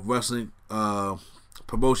wrestling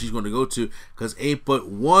promotion he's going to go to, because ain't but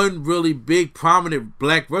one really big prominent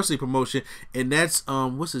black wrestling promotion, and that's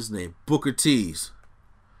what's his name, Booker T's.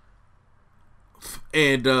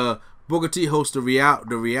 And Booker T hosts the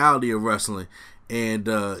reality of wrestling, and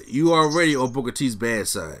you already on Booker T's bad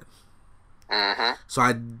side. Mm-hmm. So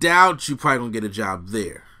I doubt you probably gonna get a job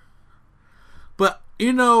there. But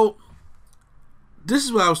you know, this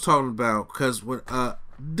is what I was talking about, because when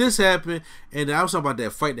this happened, and I was talking about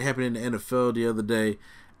that fight that happened in the NFL the other day,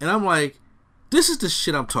 and I'm like, this is the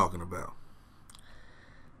shit I'm talking about.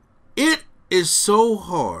 It is so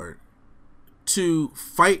hard to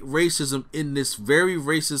fight racism in this very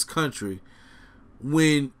racist country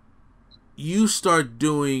when you start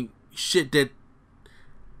doing shit that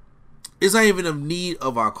is not even in need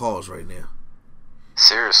of our cause right now.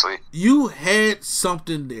 Seriously. You had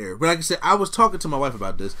something there. But like I said, I was talking to my wife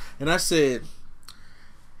about this, and I said,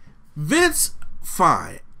 Vince,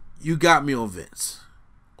 fine, you got me on Vince.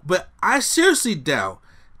 But I seriously doubt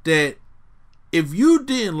that if you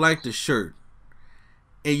didn't like the shirt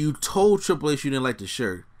and you told Triple H you didn't like the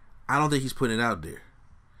shirt, I don't think he's putting it out there.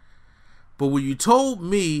 But when you told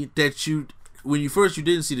me that when you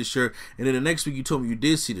didn't see the shirt, and then the next week you told me you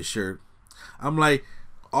did see the shirt, I'm like,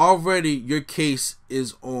 already your case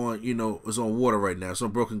is on, is on water right now. It's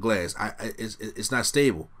on broken glass. It's not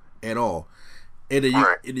stable at all. And then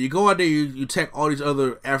you go out there, you attack all these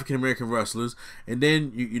other African American wrestlers, and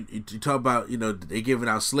then you talk about, they giving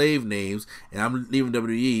out slave names, and I'm leaving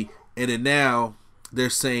WWE, and then now they're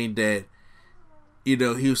saying that, he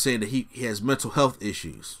was saying that he has mental health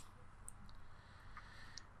issues.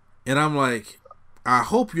 And I'm like, I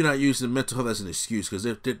hope you're not using mental health as an excuse, because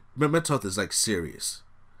mental health is like serious.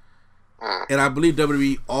 And I believe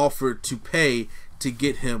WWE offered to pay to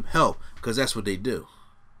get him help, because that's what they do.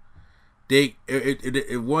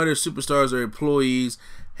 If one of their superstars or employees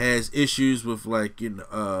has issues with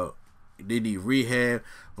they need rehab,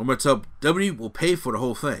 I'm gonna tell WWE will pay for the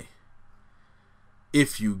whole thing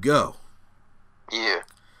if you go. Yeah.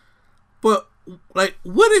 But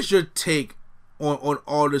what is your take on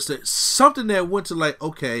all this? Something that went to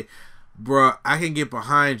okay, bruh, I can get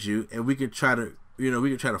behind you, and we can try to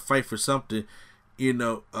fight for something,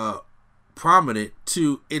 prominent,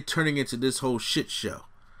 to it turning into this whole shit show.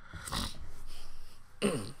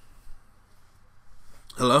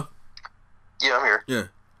 Hello? Yeah, I'm here.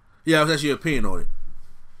 Yeah, I was asking your opinion on it.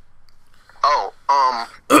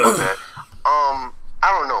 Okay. I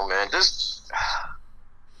don't know, man.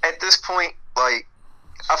 At this point, I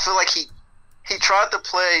feel like he tried to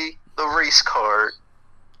play the race card,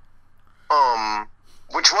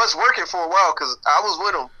 which was working for a while, because I was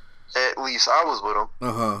with him. At least I was with him.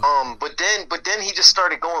 But then he just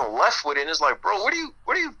started going left with it, and it's like, bro, what are you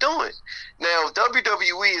doing? Now, if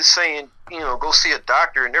WWE is saying, go see a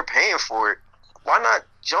doctor, and they're paying for it, why not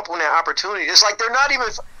jump on that opportunity? It's like they're not even.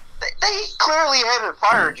 They clearly haven't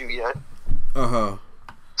fired you yet.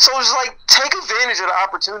 So it's like, take advantage of the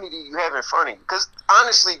opportunity you have in front of you, because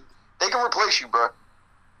honestly, they can replace you, bro.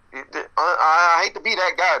 I hate to be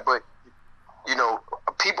that guy, but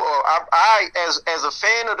people. I as a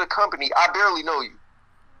fan of the company, I barely know you,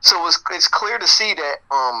 so it's clear to see that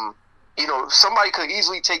somebody could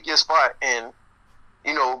easily take your spot, and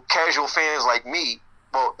casual fans like me,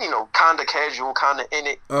 well, kind of casual, kind of in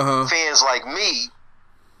it fans like me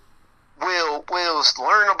will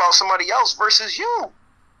learn about somebody else versus you.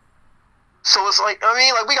 So it's like,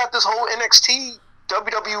 we got this whole NXT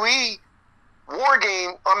WWE war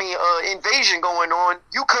game, invasion going on.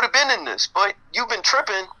 You could have been in this, but you've been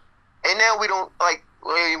tripping, and now we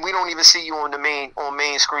don't even see you on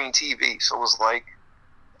main screen TV. So it's like,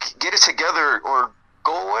 get it together or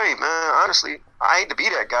go away, man. Honestly, I hate to be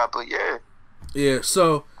that guy, but yeah. Yeah.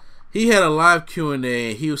 So he had a live Q&A,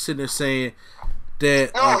 and he was sitting there saying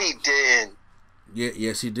that. No, he didn't. Yeah.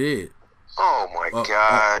 Yes, he did. Oh my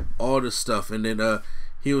God. All this stuff, and then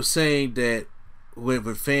he was saying that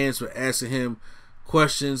when fans were asking him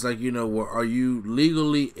questions like, well, are you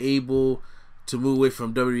legally able to move away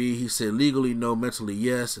from WWE? He said legally no, mentally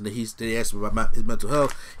yes. And then they asked him about his mental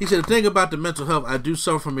health. He said the thing about the mental health, I do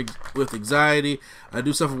suffer with anxiety, I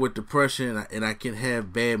do suffer with depression, and I can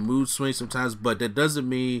have bad mood swings sometimes, but that doesn't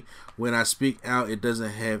mean when I speak out it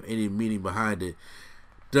doesn't have any meaning behind it.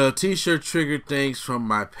 The t-shirt triggered things from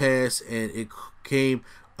my past, and it came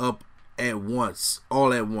up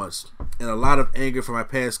all at once, and a lot of anger from my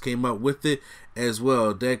past came up with it as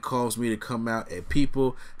well. That caused me to come out at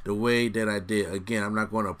people the way that I did. Again, I'm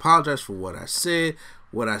not going to apologize for what I said.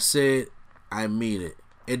 What I said, I mean it.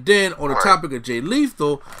 And then on the topic of Jay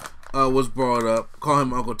Lethal was brought up, call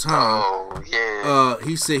him Uncle Tom. Oh yeah.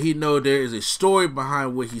 He said he know there is a story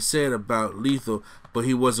behind what he said about Lethal, but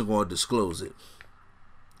he wasn't going to disclose it.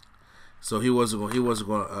 So he wasn't going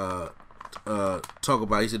to talk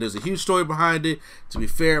about it. He said there's a huge story behind it. To be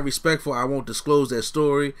fair and respectful, I won't disclose that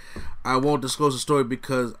story. I won't disclose the story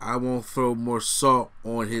because I won't throw more salt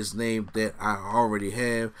on his name that I already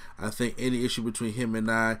have. I think any issue between him and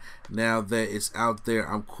I, now that it's out there,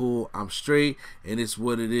 I'm cool, I'm straight, and it's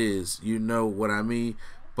what it is. You know what I mean?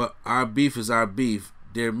 But our beef is our beef.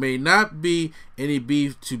 There may not be any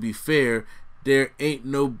beef, to be fair. There ain't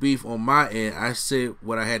no beef on my end. I said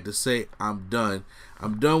what I had to say. I'm done.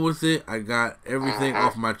 I'm done with it. I got everything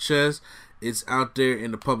off my chest. It's out there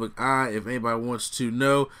in the public eye. If anybody wants to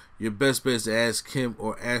know, your best bet is to ask him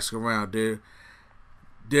or ask around.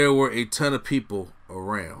 There were a ton of people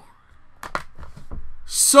around.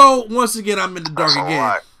 So, once again, I'm in the dark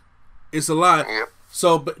again. It's a lot. Yep.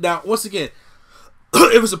 So, but now, once again,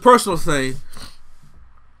 if it's a personal thing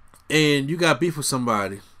and you got beef with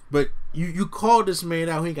somebody, but you called this man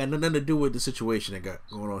out, he ain't got nothing to do with the situation that got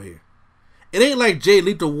going on here. It ain't like Jay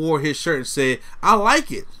Lethal wore his shirt and said, I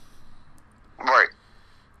like it. Right.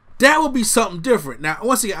 That would be something different. Now,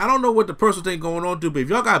 once again, I don't know what the personal thing going on, but if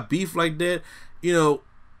y'all got beef like that,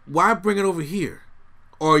 why bring it over here?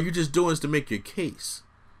 Or are you just doing this to make your case?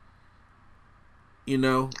 I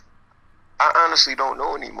honestly don't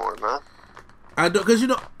know anymore, man. I don't, because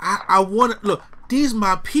I want to look. These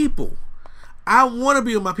my people. I want to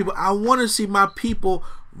be with my people. I want to see my people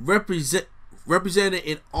represented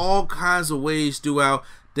in all kinds of ways throughout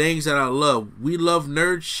things that I love. We love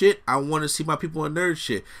nerd shit. I want to see my people in nerd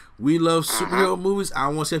shit. We love superhero movies. I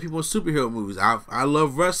want to see my people in superhero movies. I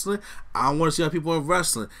love wrestling. I want to see my people in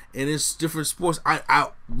wrestling. And it's different sports.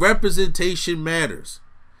 Representation matters.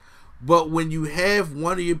 But when you have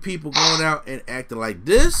one of your people going out and acting like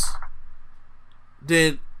this,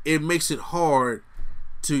 then it makes it hard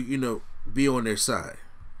to, be on their side.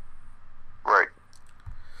 Right.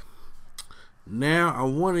 Now I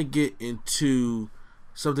want to get into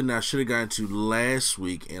something that I should have gotten to last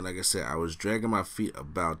week, and like I said, I was dragging my feet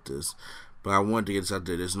about this, but I wanted to get this out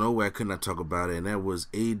there. There's no way I could not talk about it, and that was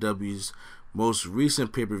AEW's most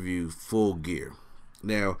recent pay-per-view, Full Gear.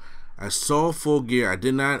 Now, I saw Full Gear. I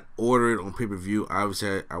did not order it on pay-per-view.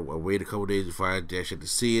 Obviously, I waited a couple days before I actually had to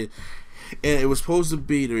see it. And the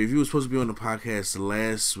review was supposed to be on the podcast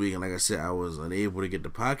last week, and like I said, I was unable to get the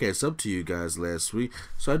podcast up to you guys last week,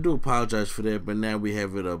 so I do apologize for that, but now we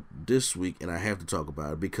have it up this week, and I have to talk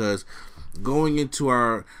about it, because going into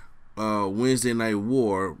our Wednesday Night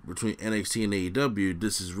War between NXT and AEW,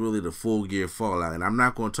 this is really the Full Gear fallout, and I'm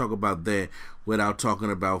not going to talk about that without talking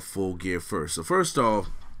about Full Gear first. So first off,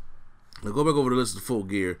 I'll go back over the list of Full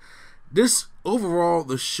Gear. This, overall,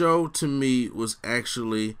 the show to me was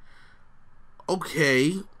actually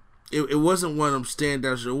okay. It wasn't one of them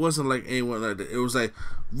standouts. It wasn't like anyone like that. It was like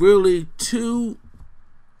really two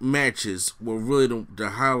matches were really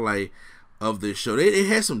the highlight of this show. It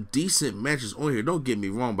had some decent matches on here. Don't get me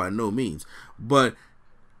wrong, by no means. But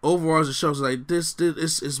overall, the show's like this.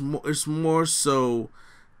 It's more so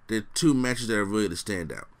the two matches that are really the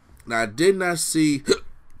standout. Now, I did not see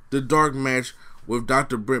the dark match with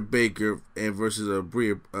Dr. Britt Baker and versus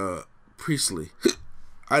Bria Priestley.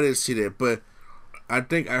 I didn't see that, but I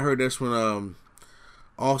think I heard that's when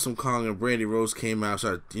Awesome Kong and Brandy Rose came out,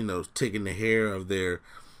 started taking the hair of their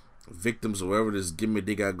victims or whatever this gimmick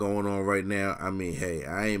they got going on right now. I mean, hey,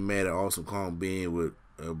 I ain't mad at Awesome Kong being with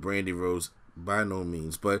Brandy Rose by no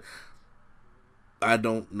means, but I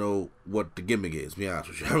don't know what the gimmick is, to be honest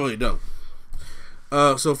with you. I really don't.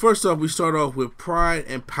 So first off, we start off with Pride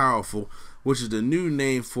and Powerful, which is the new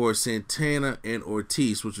name for Santana and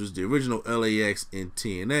Ortiz, which was the original LAX in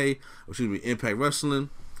TNA, which would be Impact Wrestling,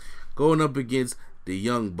 going up against the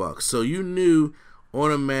Young Bucks. So you knew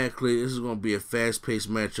automatically this is going to be a fast-paced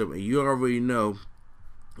matchup, and you already know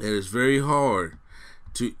that it's very hard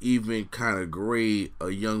to even kind of grade a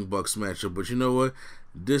Young Bucks matchup. But you know what?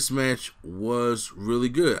 this match was really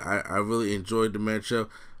good. I really enjoyed the matchup.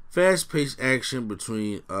 Fast-paced action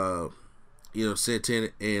between Santana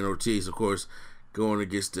and Ortiz, of course, going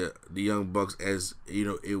against the Young Bucks, as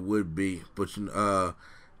it would be. But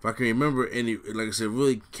if I can remember any, like I said,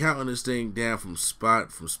 really counting this thing down from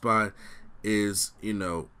spot is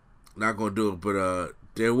not gonna do it. But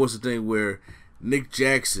there was a thing where Nick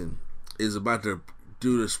Jackson is about to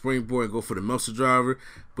do the springboard and go for the Meltzer driver,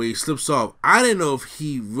 but he slips off. I didn't know if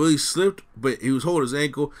he really slipped, but he was holding his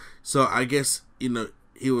ankle, so I guess he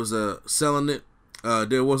was selling it.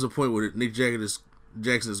 There was a point where Nick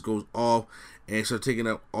Jackson goes off and started taking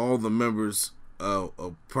up all the members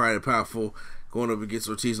of Pride and Powerful, going up against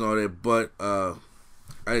Ortiz and all that. But the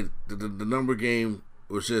number game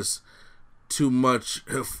was just too much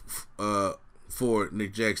for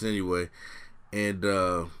Nick Jackson anyway, and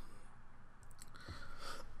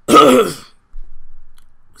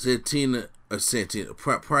Santana,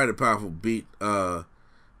 Pride and Powerful beat the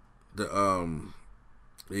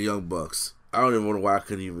Young Bucks. I don't even know why I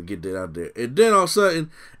couldn't even get that out there. And then all of a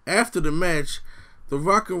sudden, after the match, the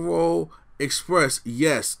Rock and Roll Express,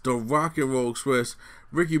 yes, the Rock and Roll Express,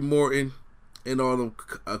 Ricky Morton and all of them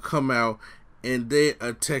come out, and they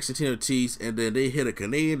attack Santana Ortiz, and then they hit a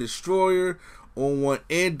Canadian Destroyer on one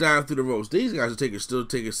and dive through the ropes. These guys are still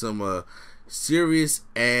taking some serious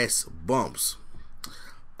ass bumps.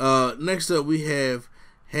 Next up, we have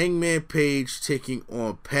Hangman Page taking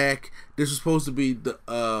on Pac. This was supposed to be the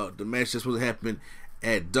match that's supposed to happen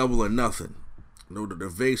at Double or Nothing.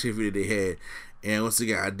 The Vegas video they had, and once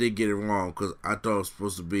again, I did get it wrong because I thought it was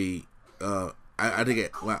supposed to be. I think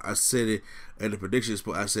I said it at the prediction.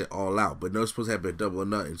 I said All Out, but no, it's supposed to happen at Double or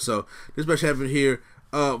Nothing. So this match happened here.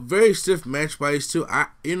 Very stiff match by these two.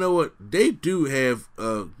 You know what? They do have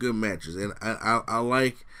good matches, and I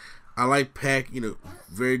like Pac.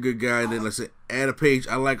 Very good guy. And then let's say Adam Page.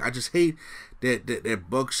 I just hate that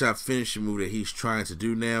buckshot finishing move that he's trying to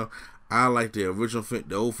do now. I like the original,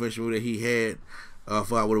 the old finishing move that he had. I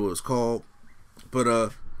forgot what it was called,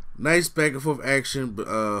 but nice back and forth action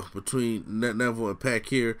between Neville and Pac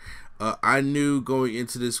here. I knew going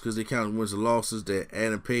into this, because they counted wins and losses, that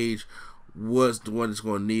Adam Page was the one that's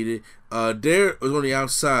going to need it. There was on the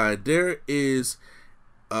outside. There is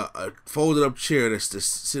a folded up chair that's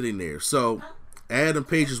just sitting there. So Adam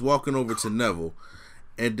Page is walking over to Neville,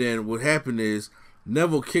 and then what happened is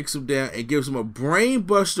Neville kicks him down and gives him a brain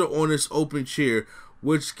buster on this open chair,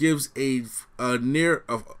 which gives a near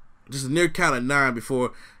count of 9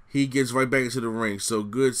 before he gets right back into the ring. So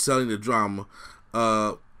good selling the drama.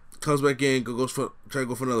 Comes back in, try to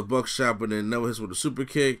go for another buckshot, but then Neville hits with a super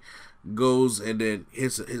kick, goes and then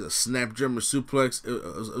hits a snap German suplex. It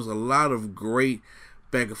was a lot of great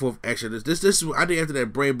back and forth action. This I think after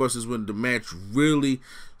that brain buster is when the match really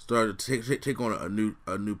started to take on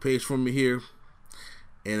a new pace for me here,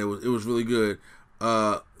 and it was really good.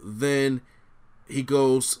 Then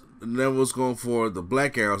Neville's going for the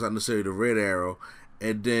black arrows, not necessarily the red arrow,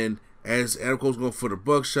 and then as Adam Cole's going for the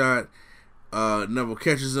buckshot, Neville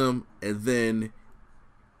catches him, and then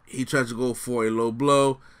he tries to go for a low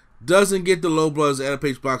blow. Doesn't get the low blow as Adam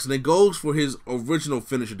Page blocks, and then goes for his original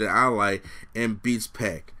finisher that I like and beats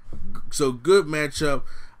Pac. So good matchup.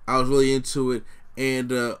 I was really into it.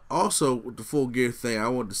 And also with the Full Gear thing, I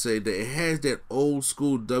want to say that it has that old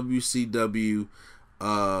school WCW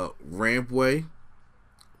rampway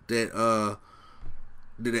that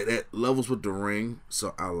levels with the ring.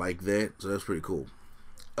 So I like that. So that's pretty cool.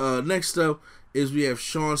 Next up is we have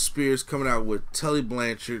Shawn Spears coming out with Tully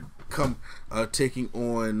Blanchard taking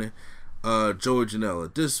on Joey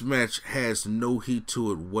Janela. This match has no heat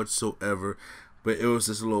to it whatsoever, but it was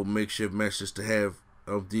just a little makeshift match just to have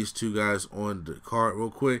of these two guys on the card real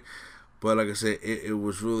quick. But like I said, it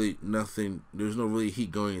was really nothing. There's no really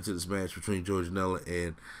heat going into this match between Joey Janela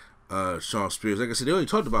and Shawn Spears. Like I said, they only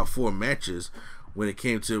talked about 4 matches when it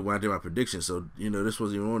came to when I did my prediction, so this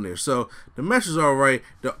wasn't even on there. So the match was all right.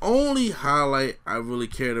 The only highlight I really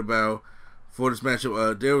cared about for this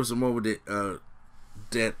matchup, there was a moment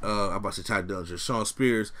that I'm about to say Ty Dillinger, Shawn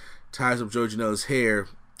Spears ties up Joey Janela's hair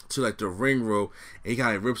to like the ring rope, and he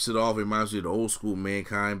kind of rips it off. It reminds me of the old school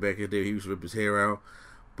Mankind back in there. He used to rip his hair out.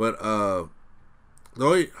 But the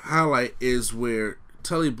only highlight is where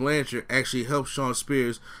Tully Blanchard actually helps Shawn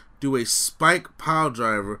Spears do a spike pile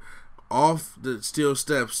driver off the steel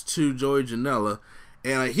steps to Joey Janela,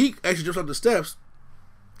 and he actually jumps up the steps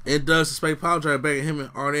and does the spike pile driver back at him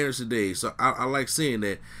and Arn Anderson days. So I like seeing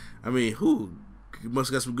that. I mean, you must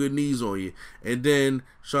have got some good knees on you. And then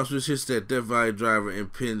Shawn Spears hits that Death Valley driver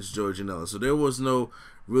and pins Joey Janela. So there was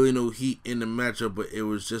really no heat in the matchup, but it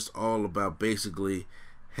was just all about basically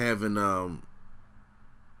having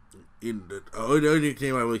the only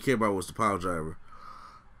thing I really cared about was the pile driver.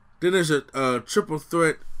 Then there's a triple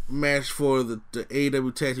threat match for the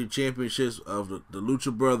AEW Tag Team Championships of the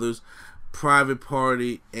Lucha Brothers, Private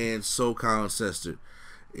Party, and SoCal Uncensored.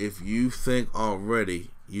 If you think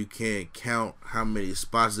already you can't count how many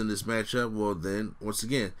spots in this matchup, well then, once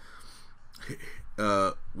again,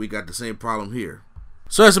 we got the same problem here.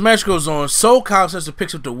 So as the match goes on, SoCal Uncensored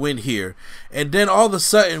picks up the win here, and then all of a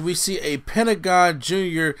sudden we see a Pentagon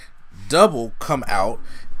Jr. double come out,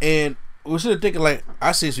 and we're sort of thinking like,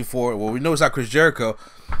 I see this before, well we know it's not Chris Jericho,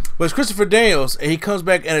 but it's Christopher Daniels, and he comes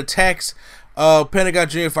back and attacks Pentagon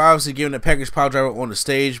Jr. for obviously giving the package pile driver on the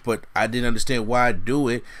stage, but I didn't understand why do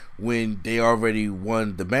it when they already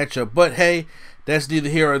won the matchup. But hey, that's neither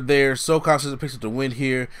here or there. SoCal Uncensored picks up the win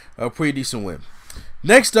here, a pretty decent win.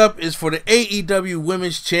 Next up is for the AEW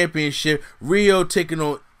Women's Championship, Rio taking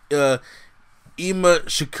on Ema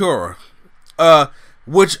Shakura,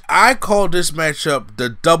 which I call this matchup the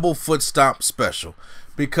double foot stomp special,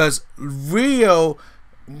 because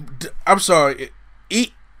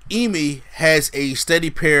Emi has a steady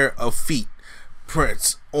pair of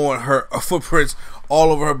footprints all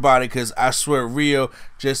over her body, because I swear Rio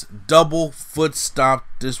just double foot stomped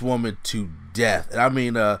this woman to death. And I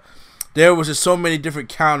mean, there was just so many different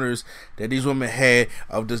counters that these women had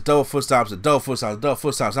of just double foot stomps and double foot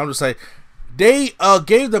stomps. I'm just like, they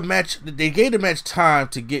gave the match time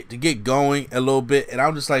to get going a little bit, and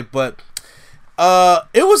I'm just like, but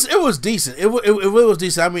it was decent. It really was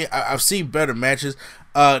decent. I mean, I've seen better matches.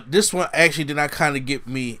 This one actually did not kind of get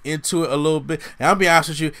me into it a little bit, and I'll be honest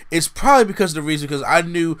with you, it's probably because of the reason, because I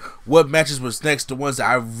knew what matches was next, the ones that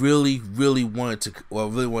I really wanted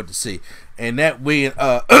to see, and that way,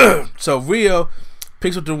 so Rio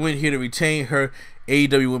picks up the win here to retain her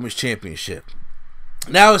AEW Women's Championship.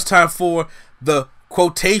 Now it's time for the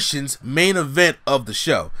quotations main event of the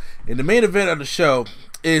show, and the main event of the show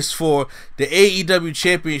is for the AEW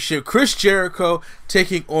Championship, Chris Jericho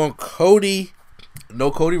taking on Cody. No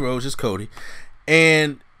Cody Rhodes, just Cody.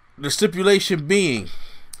 And the stipulation being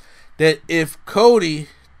that if Cody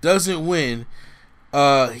doesn't win,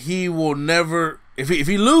 he will never, if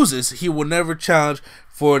he loses, he will never challenge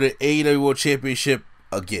for the AEW World Championship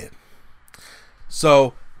again.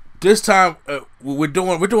 So this time we're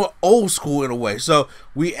doing old school in a way. So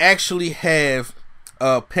we actually have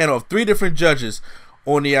a panel of 3 different judges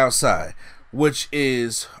on the outside, which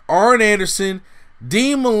is Arn Anderson,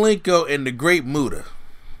 Dean Malenko, and the Great Muta.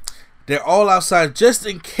 They're all outside just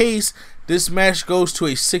in case this match goes to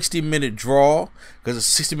a 60-minute draw, because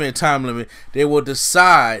it's a 60-minute time limit. They will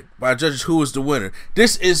decide by judges who is the winner.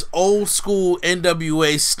 This is old school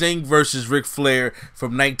NWA Sting versus Ric Flair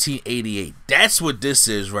from 1988. That's what this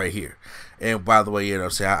is right here. And by the way, you know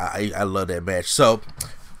what I'm saying, I love that match. So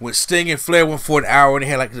when Sting and Flair went for an hour and they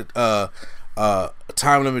had like a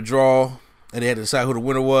time limit draw and they had to decide who the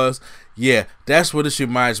winner was, yeah, that's what this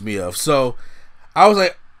reminds me of. So I was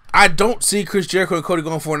like, I don't see Chris Jericho and Cody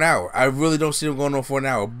going for an hour. I really don't see them going on for an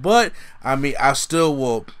hour. But I mean, I still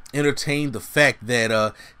will entertain the fact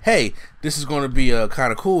that hey, this is going to be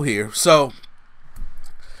kind of cool here. So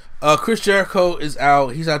Chris Jericho is out.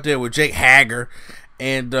 He's out there with Jake Hager,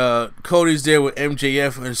 and Cody's there with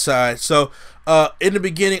MJF inside. So in the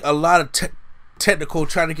beginning, a lot of technical,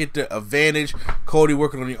 trying to get the advantage. Cody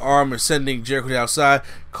working on the arm and sending Jericho to the outside.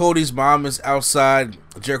 Cody's mom is outside.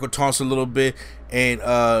 Jericho taunts a little bit, and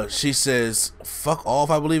she says "fuck off,"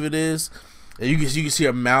 I believe it is. And you can see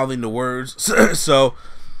her mouthing the words. So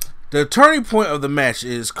the turning point of the match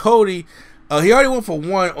is Cody. He already went for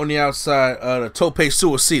one on the outside, the Tope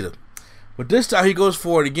Suicida, but this time he goes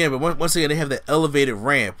for it again. But once again, they have that elevated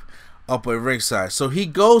ramp up at ringside, so he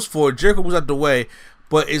goes for it. Jericho was out the way.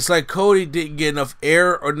 But it's like Cody didn't get enough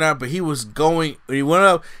air or not, but he was going, when he went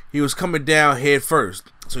up, he was coming down head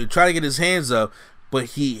first. So he tried to get his hands up, but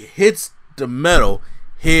he hits the metal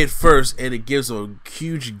head first, and it gives him a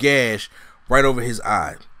huge gash right over his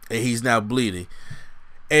eye. And he's now bleeding.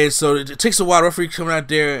 And so it takes a while. The referee coming out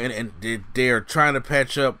there, and they're trying to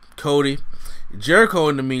patch up Cody. Jericho,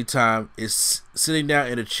 in the meantime, is sitting down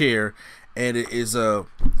in a chair, and it is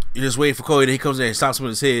you're just waiting for Cody. Then he comes in and stomps him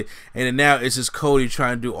in his head, and then now it's just Cody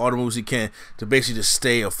trying to do all the moves he can to basically just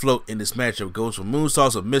stay afloat in this matchup. Goes for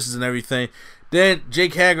moonsaults or misses and everything. Then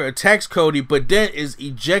Jake Hager attacks Cody, but then is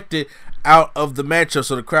ejected out of the matchup.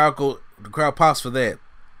 So the crowd pops for that.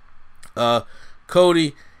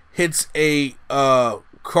 Cody hits a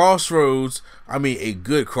crossroads. I mean, a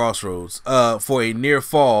good crossroads for a near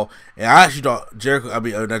fall, and I actually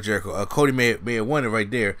thought Cody may have won it right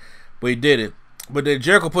there. But he didn't. But then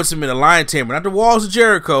Jericho puts him in the lion tamer. Not the walls of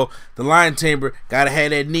Jericho. The lion tamer. Gotta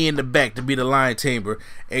have that knee in the back to be the lion tamer.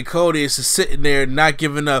 And Cody is just sitting there not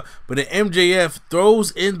giving up. But then MJF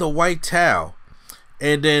throws in the white towel.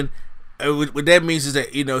 And then what that means is that,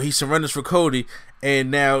 he surrenders for Cody.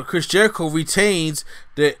 And now Chris Jericho retains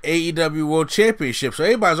the AEW World Championship. So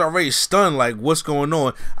everybody's already stunned, like, what's going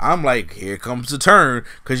on? I'm like, here comes the turn.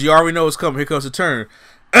 Because you already know it's coming. Here comes the turn.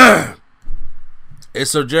 And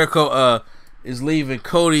so Jericho is leaving.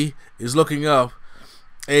 Cody is looking up.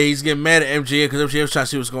 And he's getting mad at MJF because MJF's trying to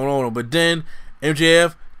see what's going on. But then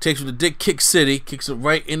MJF takes him to Dick Kick City. Kicks him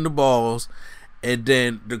right in the balls. And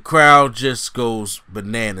then the crowd just goes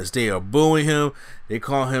bananas. They are booing him. They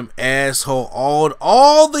call him asshole.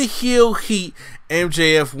 All the heel heat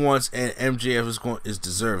MJF wants, and MJF is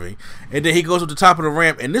deserving. And then he goes up the top of the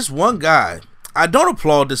ramp, and this one guy, I don't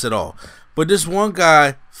applaud this at all, but this one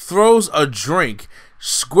guy throws a drink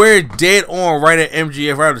square dead on right at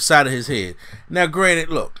MJF, right on the side of his head. Now, granted,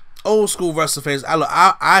 look, old school wrestling fans,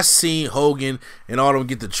 I seen Hogan and all them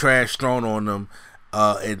get the trash thrown on them.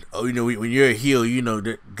 And when you're a heel,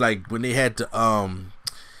 like when they had to run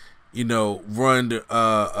the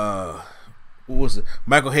what was it,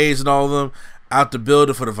 Michael Hayes and all of them out the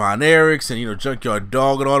building for the Von Erichs and Junkyard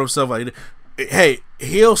Dog and all them stuff. Like, hey,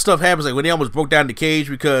 heel stuff happens. Like when they almost broke down the cage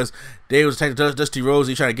because they was attacking Dusty Rhodes,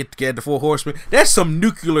 he trying to get at the Four Horsemen. That's some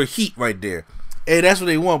nuclear heat right there, and that's what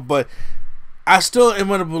they want. But I still am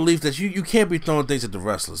under belief that you can't be throwing things at the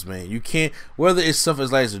wrestlers, man. You can't, whether it's stuff as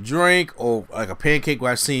light as a drink or like a pancake,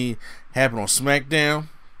 what I've seen happen on SmackDown,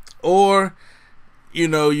 or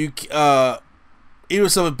even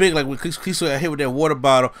something big like when Cleese got hit with that water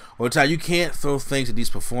bottle or the time. You can't throw things at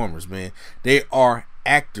these performers, man. They are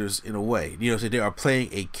actors in a way. So they are playing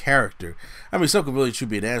a character. I mean, some could really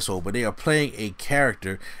truly be an asshole, but they are playing a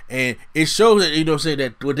character, and it shows that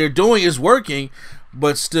that what they're doing is working.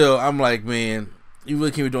 But still, I'm like, man, you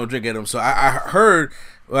really can't be doing drink at him. So I heard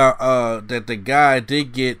that the guy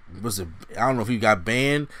did get, I don't know if he got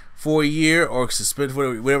banned for a year or suspended,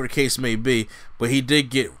 whatever the case may be, but he did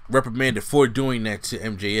get reprimanded for doing that to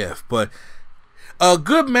MJF. But a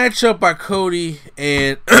good matchup by Cody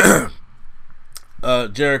and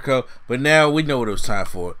Jericho. But now we know what it was time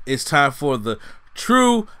for. It's time for the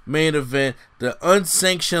true main event, the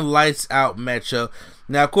unsanctioned lights out matchup.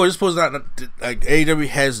 Now, of course, it's supposed to not, like, AEW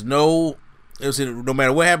has no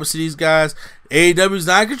matter what happens to these guys, AEW is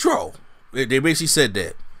not in control. They basically said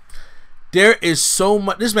that. There is so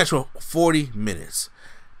much. This match for 40 minutes.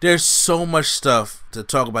 There's so much stuff to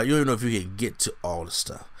talk about. You don't even know if you can get to all the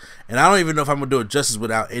stuff. And I don't even know if I'm going to do it justice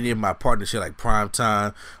without any of my partnership like Prime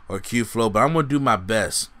Time or Q-Flow, but I'm going to do my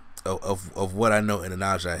best of what I know and the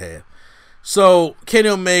knowledge I have. So, Kenny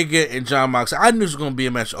Omega and Jon Moxley, I knew it was going to be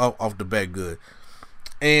a match off the bat good.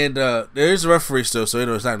 And there is a referee still, so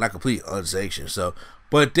it's not complete unsanctioned. So,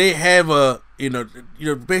 but they have a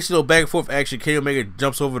basically back and forth action. Kenny Omega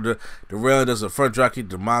jumps over the rail and does a front drop kick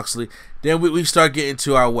to Moxley. Then we start getting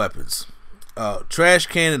to our weapons. Trash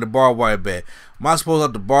can and the barbed wire bat. Moxley pulls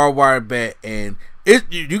out the barbed wire bat, and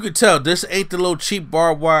you can tell this ain't the little cheap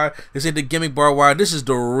barbed wire. This ain't the gimmick barbed wire. This is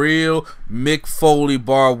the real Mick Foley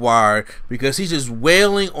barbed wire, because he's just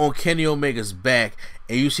wailing on Kenny Omega's back,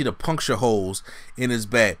 and you see the puncture holes in his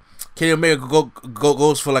back. Kenny Omega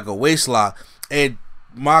goes for like a waist lock, and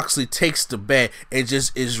Moxley takes the bat and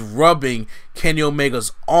just is rubbing Kenny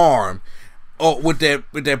Omega's arm with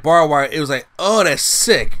that barbed wire. It was like, oh, that's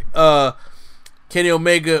sick. Kenny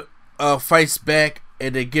Omega fights back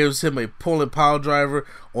and then gives him a pulling pile driver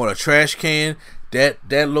on a trash can.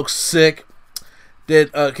 That looks sick. Then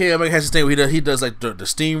Kenny Omega has this thing where he does like the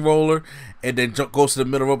steamroller and then goes to the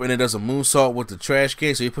middle rope and then does a moonsault with the trash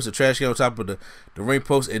can. So he puts the trash can on top of the ring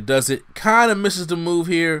post and does it. Kind of misses the move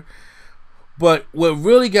here. But what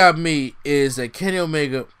really got me is that Kenny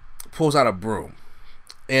Omega pulls out a broom.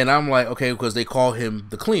 And I'm like, okay, because they call him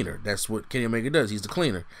the cleaner. That's what Kenny Omega does. He's the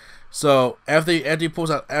cleaner. So after he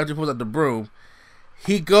pulls out the broom,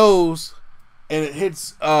 he goes and it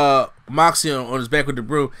hits Moxley on his back with the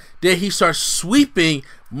broom. Then he starts sweeping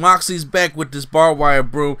Moxley's back with this barbed wire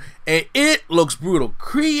broom, and it looks brutal,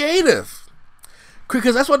 creative.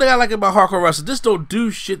 Because that's what they got like about hardcore wrestling. Just don't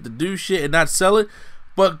do shit to do shit and not sell it.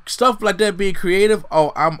 But stuff like that being creative,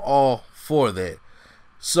 oh, I'm all for that.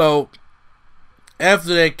 So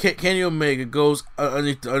after that, Kenny Omega goes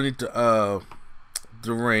underneath the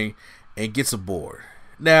ring and gets a board.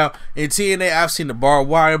 Now, in TNA, I've seen the barbed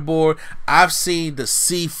wire board. I've seen the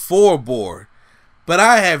C4 board. But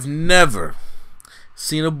I have never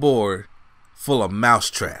seen a board full of mouse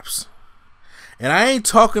traps. And I ain't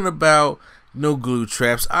talking about no glue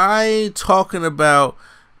traps. I ain't talking about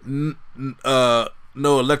no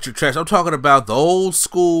electric traps. I'm talking about the old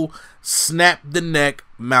school snap the neck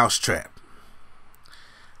mousetrap.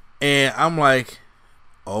 And I'm like,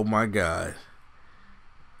 oh my God,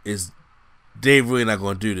 is Dave really not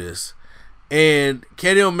going to do this? And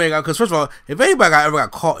Kenny Omega, because first of all, if anybody ever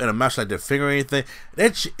got caught in a match like their finger or anything,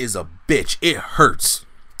 that shit is a bitch. It hurts.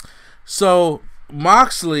 So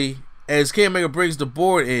Moxley, as Kenny Omega brings the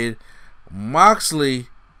board in, Moxley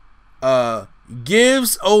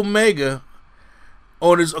gives Omega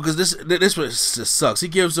on his, because this one sucks. He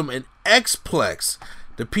gives him an X-Plex,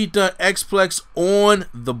 the Pete Dunne X-Plex on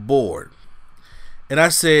the board. And I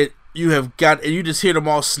said, you have got, and you just hear them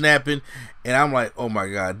all snapping. And I'm like, oh my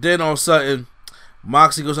God. Then all of a sudden,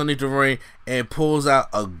 Moxley goes underneath the ring and pulls out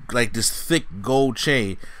this thick gold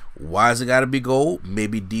chain. Why has it got to be gold?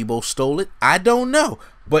 Maybe Debo stole it. I don't know.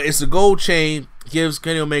 But it's a gold chain. Gives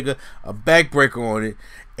Kenny Omega a backbreaker on it.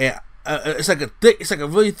 And it's like a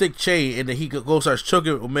really thick chain. And then he starts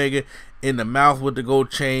choking Omega in the mouth with the gold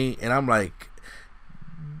chain. And I'm like,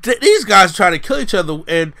 these guys try to kill each other.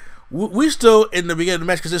 And we still in the beginning of the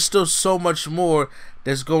match because there's still so much more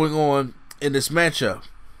that's going on in this matchup.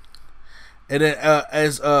 And then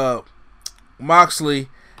as Moxley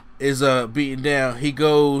is beaten down, he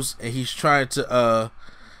goes and he's trying to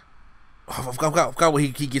I forgot what he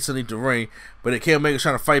gets underneath the ring, but Kenny Omega's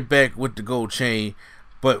trying to fight back with the gold chain,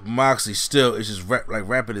 but Moxley still is just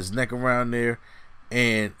wrapping his neck around there,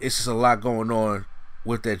 and it's just a lot going on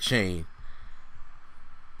with that chain.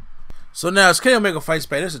 So now as Kenny Omega fights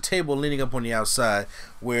back, there's a table leaning up on the outside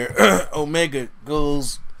where Omega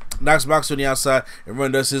knocks Moxley on the outside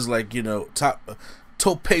and does his top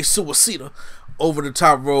tope suicida over the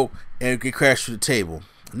top rope and get crashed through the table.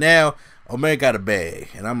 Now Omega got a bag,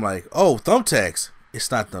 and I'm like, oh, thumbtacks.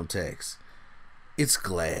 It's not thumbtacks. It's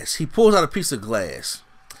glass. He pulls out a piece of glass.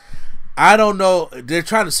 I don't know. They're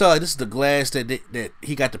trying to sell this is the glass that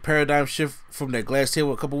he got the paradigm shift from that glass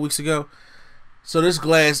table a couple weeks ago. So this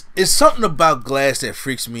glass is something about glass that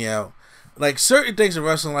freaks me out. Like certain things in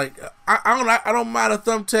wrestling, like I don't mind a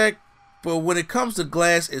thumbtack, but when it comes to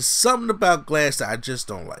glass, it's something about glass that I just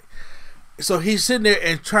don't like. So he's sitting there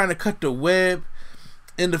and trying to cut the web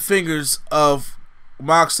in the fingers of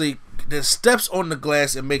Moxley. That steps on the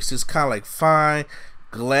glass and makes this kind of like fine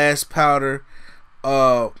glass powder,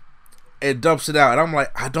 and dumps it out. And I'm like,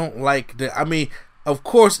 I don't like that. I mean, of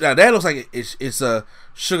course, now that looks like it's a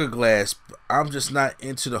sugar glass. I'm just not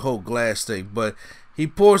into the whole glass thing. But he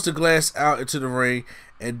pours the glass out into the ring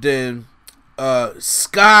and then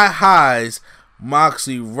sky highs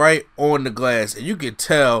Moxley right on the glass, and you can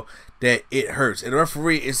tell that it hurts. And the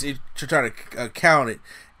referee is trying to count it,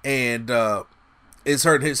 and it's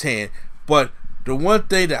hurting his hand. But the one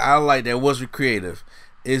thing that I like that was creative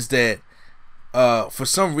is that for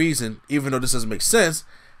some reason, even though this doesn't make sense,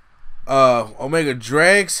 Omega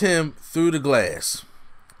drags him through the glass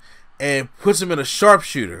and puts him in a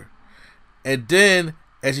sharpshooter. And then,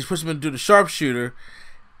 as he puts him into the sharpshooter,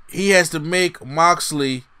 he has to make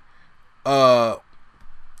Moxley crawl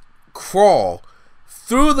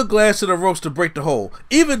through the glass to the ropes to break the hole.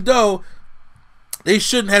 Even though they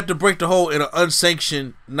shouldn't have to break the hole in an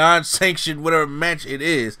unsanctioned, non-sanctioned, whatever match it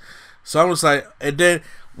is. So I'm just like, and then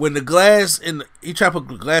when the glass he try to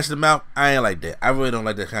put glass in the mouth, I ain't like that. I really don't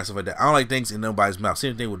like that kind of stuff like that. I don't like things in nobody's mouth.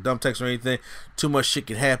 Same thing with thumbtacks or anything. Too much shit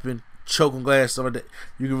can happen. Choking glass, stuff like that.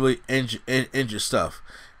 You can really injure stuff.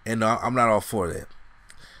 And I'm not all for that.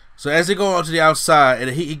 So as they go on to the outside,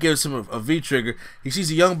 and he gives him a V-trigger, he sees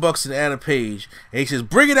the Young Bucks and Adam Page, and he says,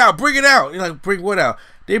 bring it out, bring it out. You're like, bring what out?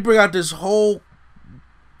 They bring out this whole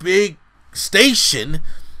big station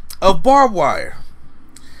of barbed wire.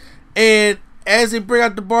 And as they bring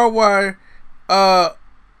out the barbed wire,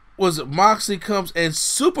 Moxley comes and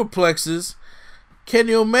superplexes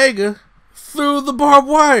Kenny Omega through the barbed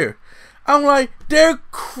wire. I'm like, they're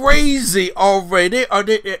crazy already.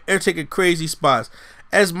 They're taking crazy spots.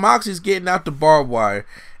 As Moxley's getting out the barbed wire,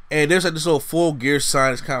 and there's like this little full gear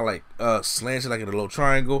sign. It's kind of like slanted like in a little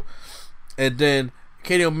triangle. And then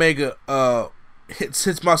Kenny Omega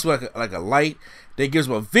hits Moxley like a light. They gives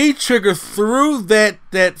him a V-trigger through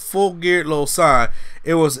that full geared little sign.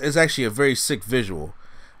 It's actually a very sick visual.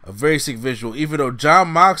 A very sick visual. Even though Jon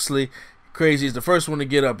Moxley, crazy, is the first one to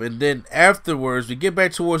get up. And then afterwards, we get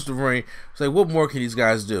back towards the ring. It's like, what more can these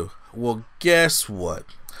guys do? Well, guess what?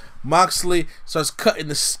 Moxley starts cutting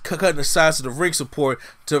the sides of the ring support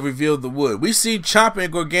to reveal the wood. We see Ciampa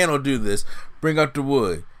and Gargano do this, bring out the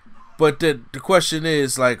wood. But the question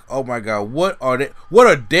is, like, oh my God, what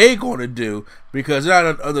are they going to do? Because they're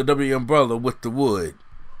not under W umbrella with the wood.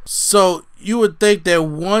 So you would think that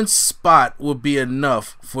one spot would be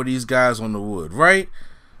enough for these guys on the wood, right?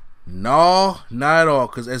 No, not at all.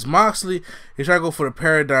 Because as Moxley is trying to go for the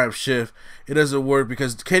paradigm shift, it doesn't work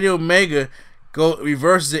because Kenny Omega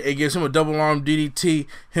reverses it and gives him a double arm DDT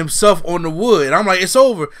himself on the wood. And I'm like, it's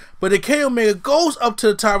over. But then Kenny Omega goes up to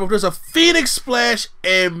the top rope. There's a Phoenix Splash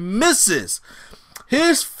and misses.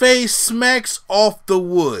 His face smacks off the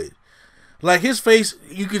wood. Like his face,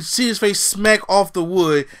 you can see his face smack off the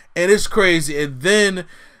wood, and it's crazy. And then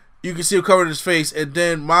you can see him covering his face, and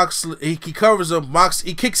then Moxley, he covers him.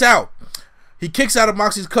 He kicks out. He kicks out of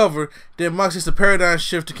Moxley's cover. Then Moxley hits the paradigm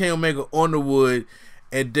shift to Kenny Omega on the wood,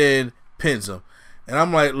 and then pins him. And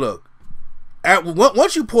I'm like, look,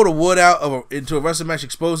 once you pull the wood out into a wrestling match,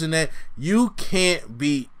 exposing that, you can't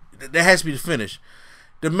be. That has to be the finish.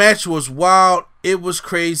 The match was wild. It was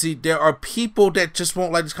crazy. There are people that just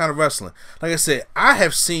won't like this kind of wrestling. Like I said, I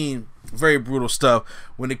have seen very brutal stuff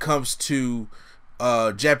when it comes to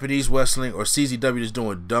Japanese wrestling or CZW just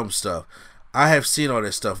doing dumb stuff. I have seen all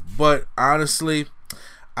that stuff. But honestly,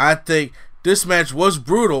 I think this match was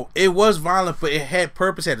brutal. It was violent, but it had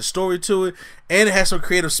purpose, had a story to it, and it had some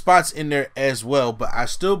creative spots in there as well. But I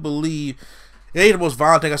still believe it ain't the most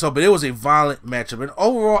violent thing I saw, but it was a violent matchup. And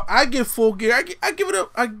overall, I give Full Gear. I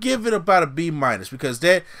give it about a B- because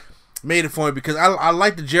that made it for me. Because I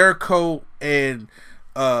like the Jericho and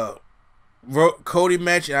Cody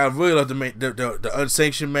match, and I really love the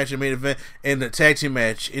unsanctioned match in the main event and the tag team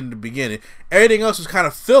match in the beginning. Everything else was kind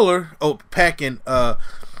of filler. Packing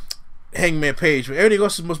Hangman Page, but everything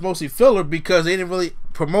else was mostly filler because they didn't really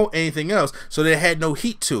promote anything else, so they had no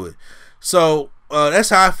heat to it. So that's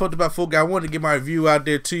how I felt about Full Gear. I wanted to get my review out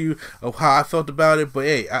there to you of how I felt about it, but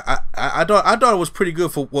hey, I thought it was pretty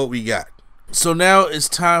good for what we got. So now it's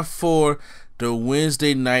time for the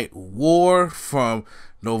Wednesday Night War from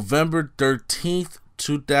November 13th,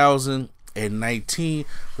 2019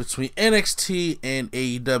 between NXT and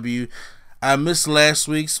AEW. I missed last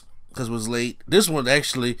week's because it was late. This one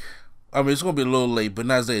actually, I mean, it's going to be a little late, but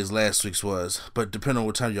not as late as last week's was. But depending on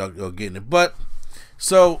what time y'all getting it. But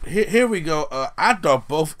so here we go. I thought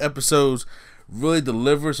both episodes really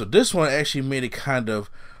delivered. So this one actually made it kind of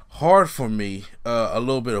hard for me a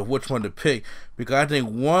little bit of which one to pick, because I think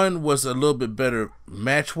one was a little bit better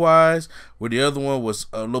match wise, where the other one was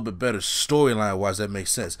a little bit better storyline wise. That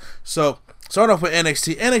makes sense. So starting off with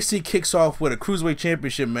NXT. NXT kicks off with a Cruiserweight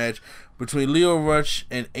Championship match between Lio Rush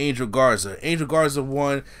and Angel Garza. Angel Garza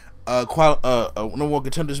won number one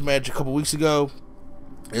contenders match a couple weeks ago.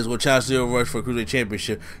 Is what challenged Lio Rush for a Cruiserweight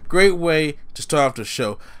Championship. Great way to start off the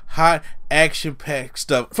show. Hot, action-packed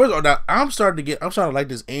stuff. First of all, now I'm starting to like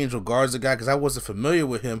this Angel Garza guy because I wasn't familiar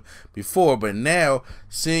with him before, but now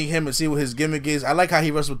seeing him and seeing what his gimmick is, I like how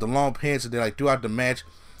he wrestles with the long pants and then like throughout the match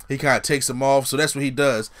he kind of takes them off. So that's what he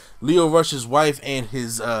does. Lio Rush's wife and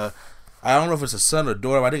his I don't know if it's a son or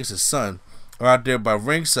daughter, but I think it's his son, are out there by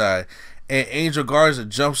ringside. And Angel Garza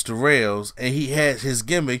jumps the rails, and he has his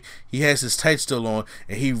gimmick. He has his tights still on,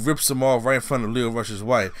 and he rips them off right in front of Lio Rush's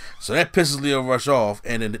wife. So that pisses Lio Rush off,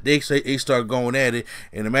 and then they start going at it,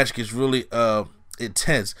 and the match gets really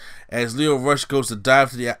intense. As Lio Rush goes to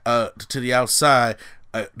dive to the outside,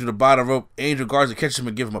 to the bottom rope, Angel Garza catches him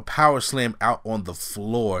and gives him a power slam out on the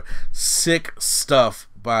floor. Sick stuff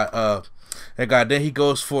by that guy. Then he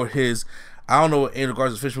goes for his, I don't know what Angel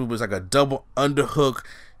Garza's fish move is, like a double underhook.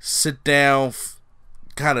 Sit down,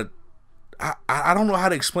 kind of. I don't know how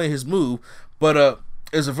to explain his move, but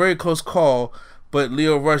it's a very close call. But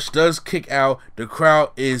Lio Rush does kick out. The crowd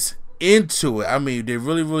is into it. I mean, they're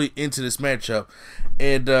really, really into this matchup.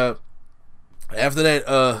 And after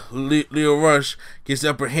that, Lio Rush gets the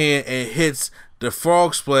upper hand and hits the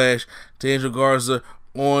frog splash to Angel Garza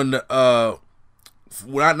on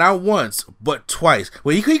not once, but twice.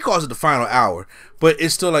 Well, he calls it the final hour, but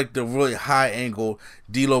it's still like the really high angle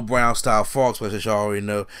D'Lo Brown style frog splash that y'all already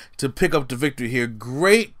know to pick up the victory here.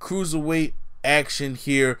 Great cruiserweight action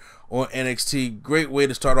here on NXT. Great way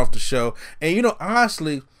to start off the show. And you know,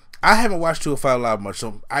 honestly, I haven't watched 205 Live much,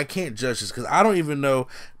 so I can't judge this because I don't even know,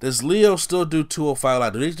 does Lio still do 205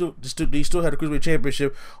 Live? Do they still have the Cruiserweight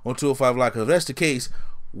Championship on 205 Live? Because if that's the case,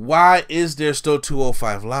 why is there still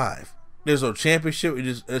 205 Live? There's no championship. We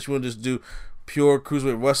just do pure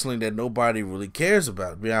cruiserweight wrestling that nobody really cares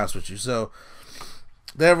about, to be honest with you. So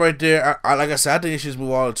that right there, like I said, I think you should just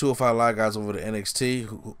move all the 205 Live guys over to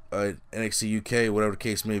NXT, NXT UK, whatever the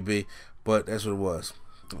case may be. But that's what it was.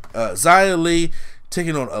 Xia Li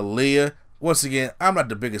taking on Aaliyah. Once again, I'm not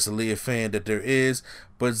the biggest Aaliyah fan that there is,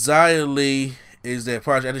 but Xia Li is that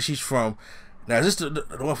project. I think she's from. Now, is this the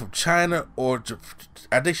one from China or?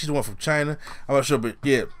 I think she's the one from China. I'm not sure, but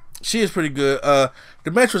yeah. She is pretty good.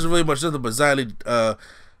 The match wasn't really much nothing, but Xia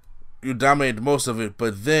Li dominated most of it.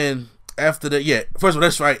 But then after that, first of all,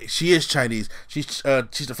 that's right. She is Chinese. She's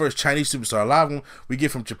the first Chinese superstar. A lot of them we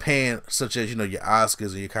get from Japan, such as your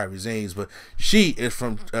Asukas and your Kairi Sanes, but she is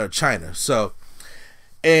from China. So,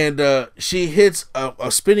 and she hits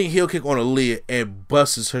a spinning heel kick on Aaliyah and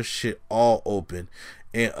busts her shit all open.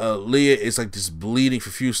 And Aaliyah is like just bleeding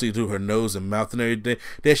profusely through her nose and mouth and everything.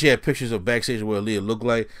 Then she had pictures of backstage where Aaliyah looked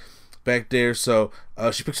like back there. So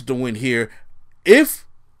she picks up the win here. If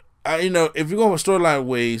you're going with storyline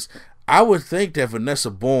ways, I would think that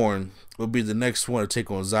Vanessa Bourne would be the next one to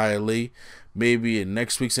take on Xia Li, maybe in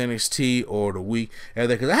next week's NXT or the week after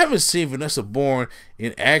that, because I haven't seen Vanessa Bourne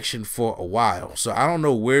in action for a while, so I don't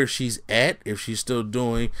know where she's at, if she's still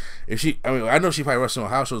doing, I know she probably wrestling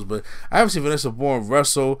on house shows, but I haven't seen Vanessa Bourne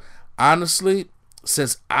wrestle, honestly,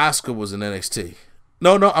 since Asuka was in NXT.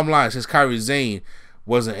 No, I'm lying, since Kairi Sane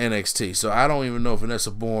was in NXT, so I don't even know if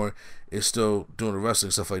Vanessa Bourne is still doing the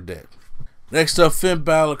wrestling, stuff like that. Next up, Finn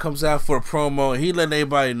Balor comes out for a promo, and he letting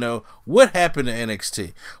everybody know what happened to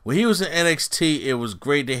NXT. When he was in NXT, it was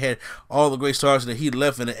great. They had all the great stars, and then he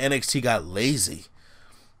left, and the NXT got lazy.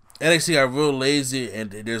 NXT got real lazy,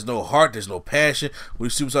 and there's no heart, there's no passion. When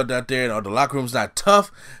the superstars out there, and the locker room's not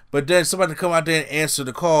tough, but then somebody to come out there and answer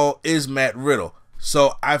the call is Matt Riddle.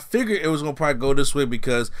 So I figured it was going to probably go this way,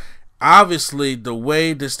 because obviously the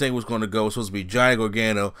way this thing was going to go was supposed to be Johnny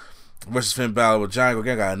Gargano versus Finn Balor, but Johnny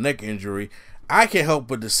Gargano got a neck injury. I can't help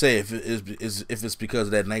but to say if it's because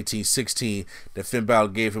of that 1916 that Finn Balor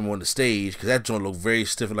gave him on the stage, because that joint looked very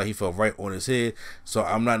stiff, like he fell right on his head. So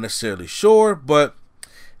I'm not necessarily sure, but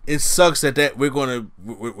it sucks that we're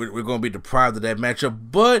gonna be deprived of that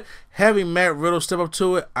matchup. But having Matt Riddle step up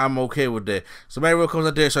to it, I'm okay with that. So Matt Riddle comes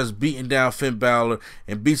out there and starts beating down Finn Balor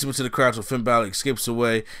and beats him into the crowd, so Finn Balor escapes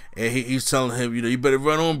away, and he's telling him, you better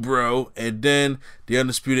run on, bro. And then the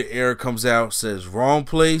Undisputed Era comes out, says wrong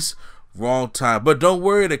place, wrong time. But don't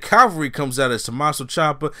worry, the Cavalry comes out as Tommaso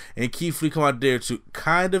Ciampa and Keith Lee come out there to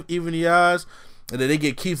kind of even the odds. And then they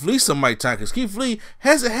get Keith Lee some mic time, because Keith Lee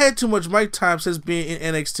hasn't had too much mic time since being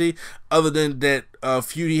in NXT, other than that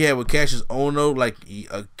feud he had with Cassius Ohno like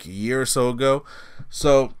a year or so ago.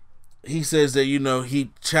 So he says that,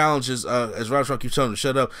 he challenges, as Roderick Strong keeps telling him to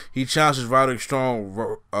shut up, he challenges Roderick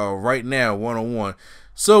Strong right now, one-on-one.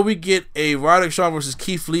 So we get a Roderick Strong versus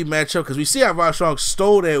Keith Lee matchup, because we see how Roderick Strong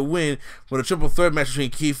stole that win with a triple threat match between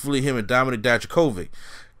Keith Lee, him, and Dominik Dijakovic.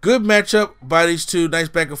 Good matchup by these two. Nice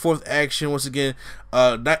back and forth action. Once again,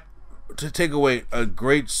 not to take away a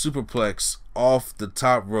great superplex off the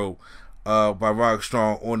top rope by Roderick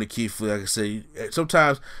Strong on the Keith Lee. Like I say,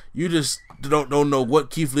 sometimes you just don't know what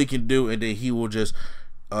Keith Lee can do, and then he will just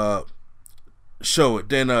show it.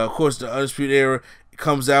 Then, of course, the Undisputed Era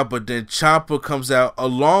comes out, but then Ciampa comes out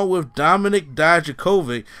along with Dominik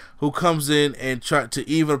Dijakovic, who comes in and try to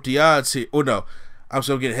even up the odds here. Oh no, I'm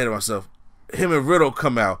still getting ahead of myself. Him and Riddle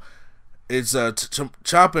come out. It's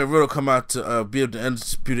Ciampa and Riddle come out to beat up the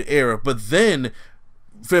Undisputed Era, but then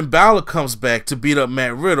Finn Balor comes back to beat up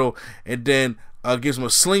Matt Riddle, and then gives him a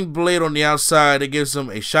sling blade on the outside. It gives him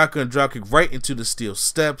a shotgun dropkick right into the steel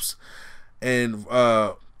steps, and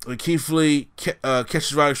Keith Lee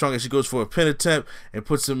catches Roderick Strong as he goes for a pin attempt and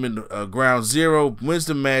puts him in ground zero, wins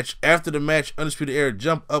the match. After the match, Undisputed Era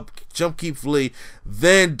jump Keith Lee.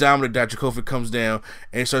 Then Dominik Dijakovic comes down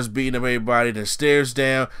and starts beating up everybody, then stares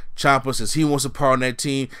down. Ciampa says he wants a part on that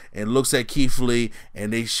team and looks at Keith Lee,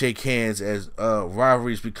 and they shake hands as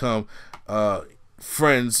rivalries become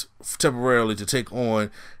friends temporarily to take on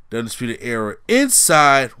the Undisputed Era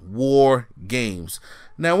inside War Games.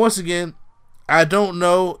 Now, once again, I don't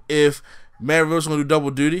know if Matt Riddle's going to do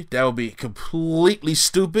double duty. That would be completely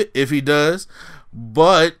stupid if he does.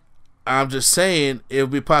 But I'm just saying it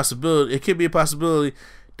would be a possibility. It could be a possibility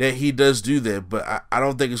that he does do that. But I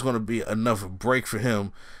don't think it's going to be enough break for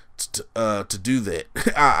him to do that,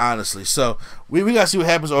 honestly. So we got to see what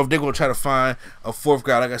happens, or if they're going to try to find a fourth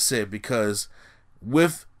guy, like I said, because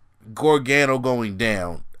with Gargano going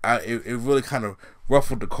down, it really kind of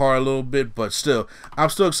ruffled the car a little bit. But still, I'm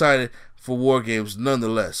still excited for War Games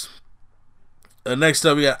nonetheless. Next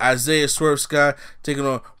up, we got Isaiah Swerve Sky taking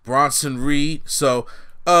on Bronson Reed. So,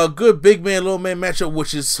 good big man, little man matchup,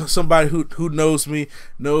 which is somebody who knows me,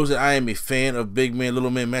 knows that I am a fan of big man,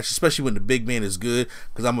 little man matches, especially when the big man is good,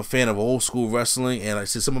 because I'm a fan of old school wrestling. And like I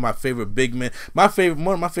said, some of my favorite big men, one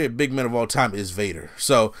of my favorite big men of all time is Vader.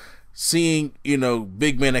 So, seeing,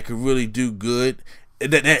 big men that can really do good,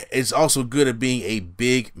 that is also good at being a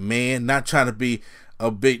big man, not trying to be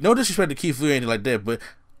no disrespect to Keith Lee or anything like that, but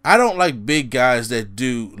I don't like big guys that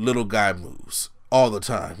do little guy moves all the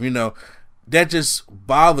time. That just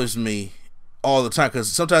bothers me all the time,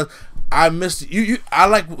 because sometimes I miss you. I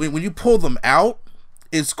like when you pull them out,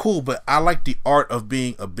 is cool, but I like the art of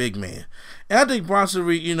being a big man. And I think Bronson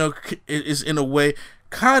Reed, is in a way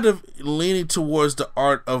kind of leaning towards the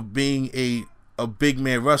art of being a big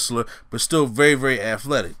man wrestler, but still very, very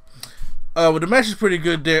athletic. But the match is pretty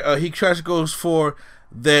good there. He tries to go for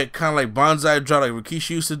that kind of like bonsai drop like Rikishi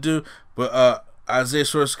used to do, but Isaiah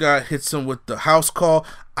Scott hits him with the house call.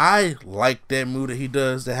 I like that move that he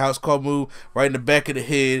does, the house call move, right in the back of the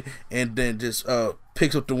head, and then just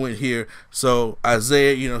picks up the win here. So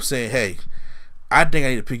Isaiah, saying, hey, I think I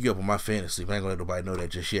need to pick you up on my fantasy, but I ain't gonna let nobody know that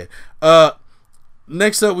just yet.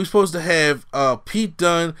 Next up, we're supposed to have Pete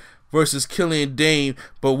Dunne versus Killian Dane,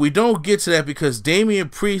 but we don't get to that because Damian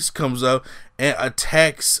Priest comes up and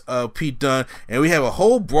attacks Pete Dunne, and we have a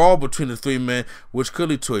whole brawl between the three men, which could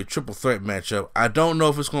lead to a triple threat matchup. I don't know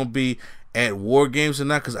if it's going to be at War Games or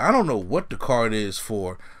not, because I don't know what the card is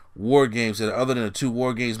for War Games, other than the 2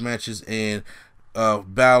 War Games matches and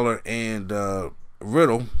Balor and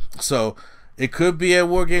Riddle. So it could be at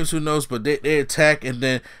War Games, who knows, but they attack, and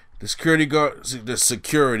then the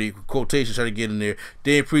security quotation trying to get in there.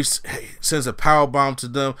 Damian Priest sends a power bomb to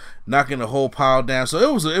them, knocking the whole pile down. So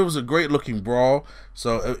it was a great looking brawl.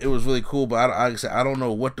 So it was really cool. But like I said, I don't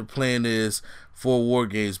know what the plan is for War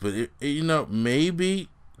Games. But maybe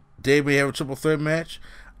they may have a triple threat match.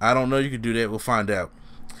 I don't know. You can do that. We'll find out.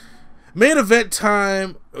 Main event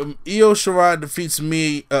time. Io Shirai defeats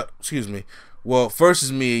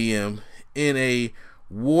versus Mia Yim in a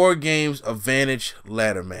War Games Advantage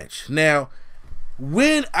ladder match. Now,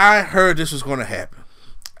 when I heard this was going to happen,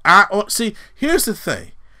 here's the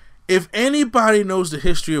thing. If anybody knows the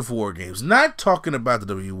history of War Games, not talking about the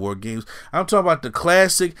W War Games, I'm talking about the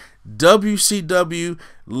classic WCW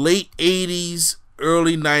late 80s,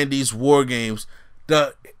 early 90s War Games,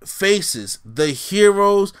 the faces, the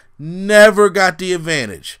heroes never got the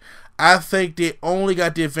advantage. I think they only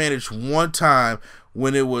got the advantage one time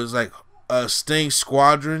when it was like Sting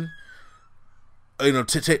Squadron,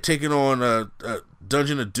 taking on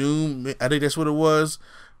Dungeon of Doom. I think that's what it was,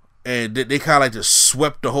 and they kind of like just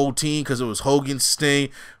swept the whole team because it was Hogan,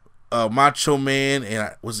 Sting, Macho Man,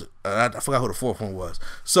 and I forgot who the fourth one was.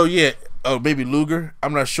 So yeah, maybe Luger.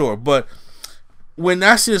 I'm not sure, but when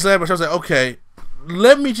I see this ladder match, I was like, okay,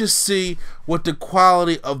 let me just see what the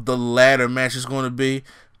quality of the ladder match is going to be,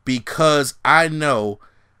 because I know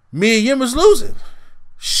Mia Yim is losing.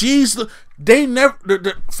 The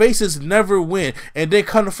faces never win, and they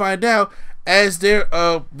come to find out as they're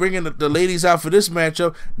bringing the ladies out for this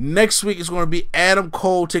matchup. Next week is going to be Adam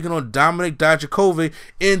Cole taking on Dominik Dijakovic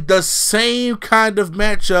in the same kind of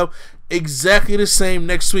matchup, exactly the same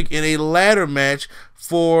next week in a ladder match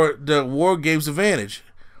for the War Games advantage.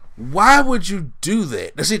 Why would you do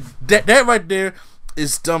that? See, that right there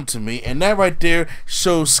is dumb to me, and that right there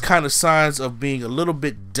shows kind of signs of being a little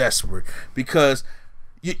bit desperate, because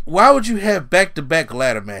why would you have back-to-back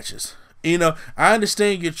ladder matches? I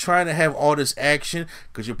understand you're trying to have all this action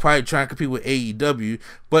because you're probably trying to compete with AEW,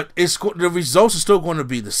 but the results are still going to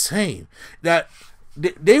be the same. Now,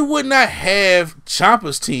 they would not have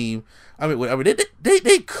Ciampa's team.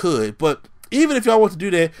 They could, but even if y'all want to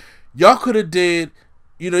do that, y'all could have did.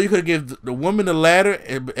 You could have given the women the ladder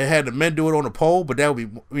and had the men do it on the pole, but that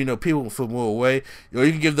would be, people would feel more away. Or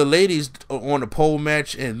you could give the ladies on the pole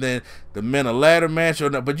match and then the men a ladder match.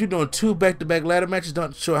 But you're doing 2 back-to-back ladder matches.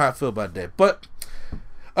 Not sure how I feel about that. But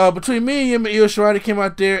between me and Io Shirai came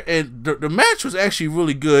out there, and the match was actually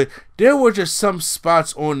really good. There were just some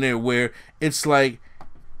spots on there where it's like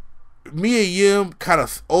Mia Yim kind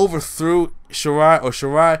of overthrew Shirai, or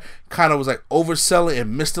Shirai kind of was like overselling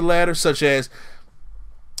and missed the ladder, such as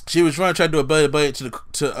she was trying to do a belly to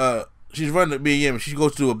belly she's running to Mia Yim, and she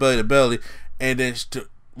goes to do a belly to belly, and then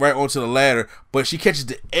right onto the ladder, but she catches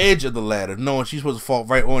the edge of the ladder, knowing she's supposed to fall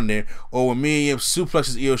right on there. Or when Mia Yim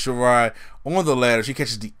suplexes Io Shirai on the ladder, she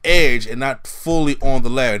catches the edge and not fully on the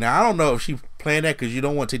ladder. Now, I don't know if she planned that, because you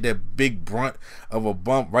don't want to take that big brunt of a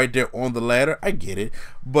bump right there on the ladder. I get it,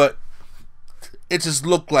 but it just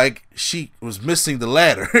looked like she was missing the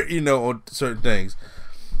ladder, on certain things.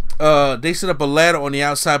 They set up a ladder on the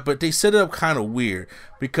outside, but they set it up kind of weird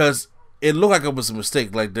because it looked like it was a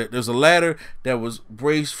mistake. Like there's a ladder that was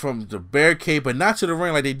braced from the barricade, but not to the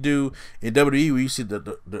ring like they do in WWE, where you see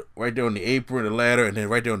the right there on the apron, the ladder, and then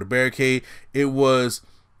right there on the barricade. It was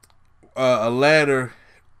a ladder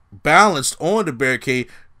balanced on the barricade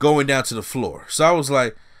going down to the floor. So I was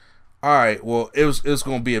like, all right, well, it was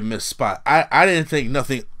going to be a missed spot. I didn't think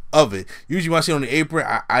nothing of it. Usually when I see it on the apron,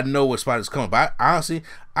 I know what spot is coming, but honestly,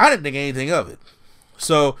 I didn't think anything of it.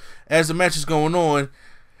 So as the match is going on,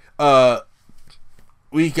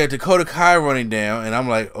 we got Dakota Kai running down, and I'm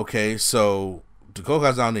like, okay, so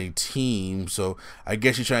Dakota's on a team, so I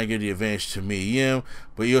guess she's trying to give the advantage to Mia Yim.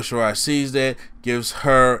 But Io Shirai sees that, gives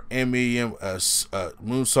her and Mia Yim a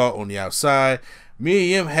moonsault on the outside. Mia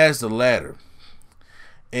Yim has the ladder,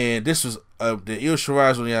 and this was the Io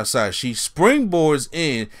Shirai's on the outside. She springboards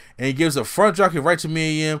in and gives a front dropkick right to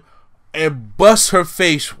Mia Yim and busts her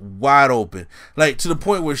face wide open, like to the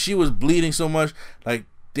point where she was bleeding so much, like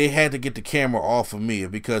they had to get the camera off of Mia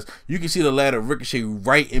because you can see the ladder ricochet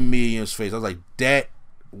right in Mia Yim's face. I was like, that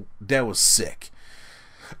was sick.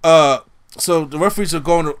 So the referees are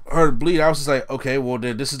going to her to bleed. I was just like, okay, well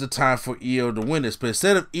then this is the time for Io to win this. But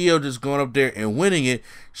instead of Io just going up there and winning it,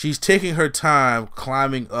 she's taking her time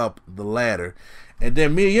climbing up the ladder. And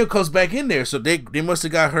then Mia Yim comes back in there. So they must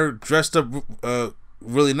have got her dressed up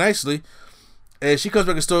really nicely. And she comes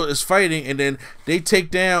back and still is fighting. And then they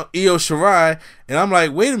take down Io Shirai. And I'm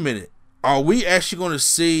like, wait a minute. Are we actually going to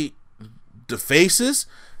see the faces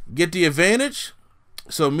get the advantage?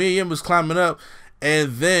 So Mia Yim was climbing up.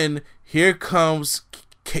 And then here comes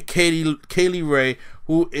Kaylee Ray,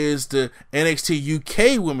 who is the NXT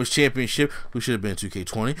UK Women's Championship, who should have been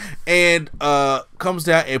 2K20, and comes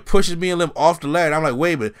down and pushes Mia Yim off the ladder. I'm like,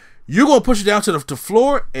 wait a minute, you're going to push it down to the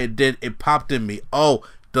floor? And then it popped in me. Oh,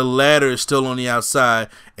 the ladder is still on the outside.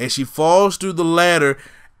 And she falls through the ladder,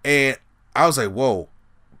 and I was like, whoa,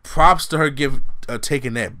 props to her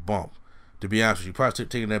taking that bump, to be honest with you. Props to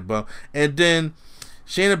taking that bump. And then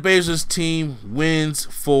Shayna Baszler's team wins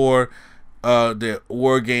for the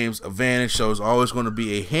War Games advantage, so it's always going to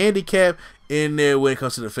be a handicap in there when it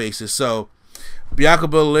comes to the faces. So Bianca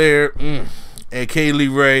Belair and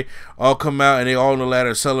Kaylee Ray all come out and they all on the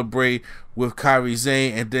ladder celebrate with Kairi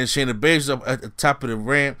Sane, and then Shayna Baszler up at the top of the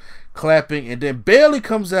ramp clapping, and then Bayley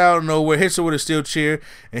comes out of nowhere, hits her with a steel chair,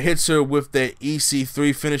 and hits her with that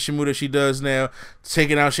EC3 finishing move that she does now,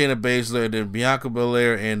 taking out Shayna Baszler. And then Bianca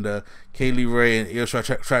Belair and Kaylee Ray and Io try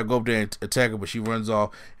to go up there and attack her, but she runs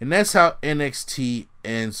off. And that's how NXT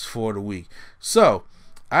ends for the week. So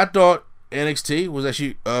I thought NXT was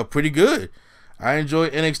actually pretty good. I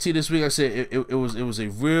enjoyed NXT this week. Like I said it was a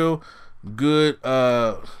real good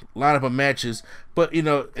lineup of matches, but you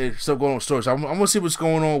know, it's still going on stories. So I'm gonna see what's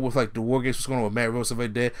going on with like the War Games, what's going on with Matt Rose, stuff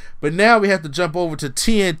like that. But now we have to jump over to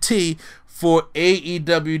TNT for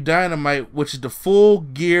AEW Dynamite, which is the Full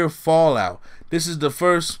Gear Fallout. This is the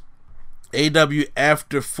first AEW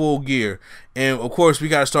after Full Gear, and of course we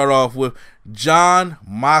got to start off with Jon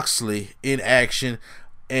Moxley in action,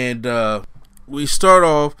 and we start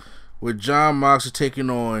off with Jon Moxley taking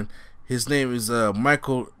on, his name is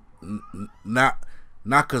Michael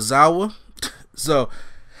Nakazawa. So,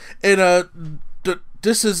 and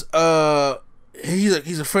this is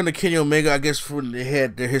he's a friend of Kenny Omega, I guess, from they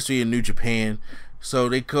had their history in New Japan. So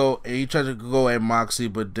they go, and he tries to go at Moxley,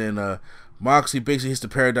 but then Moxley basically hits the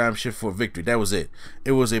paradigm shift for victory. That was it.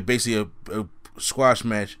 It was basically a squash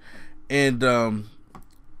match, and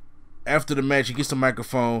after the match, he gets the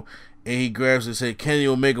microphone and he grabs it and says Kenny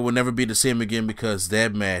Omega will never be the same again, because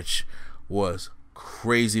that match was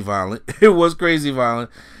crazy violent. It was crazy violent,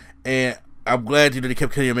 and I'm glad they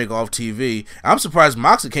kept Kenny Omega off TV. I'm surprised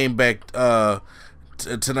Moxley came back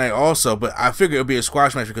tonight also, but I figured it would be a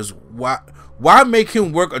squash match, because why make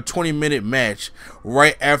him work a 20-minute match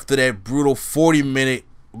right after that brutal 40-minute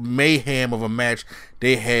mayhem of a match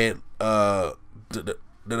they had the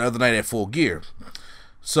other night at Full Gear?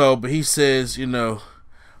 So, but he says, you know,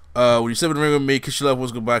 when you step in the ring with me, kiss your loved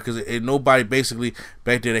ones goodbye, because ain't nobody basically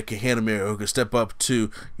back there that can handle me or who can step up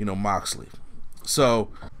to, you know, Moxley. So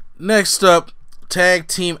next up, tag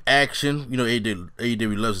team action. You know,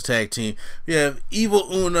 AEW loves a tag team. We have Evil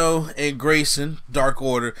Uno and Grayson, Dark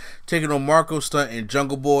Order, taking on Marco Stunt and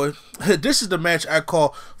Jungle Boy. This is the match I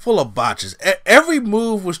call full of botches. Every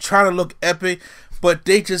move was trying to look epic, but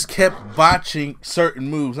they just kept botching certain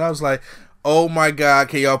moves. I was like, oh my God,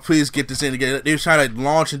 can y'all please get this in together? They were trying to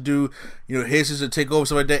launch and do, you know, hisses and take over,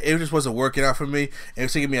 stuff like that. It just wasn't working out for me, and it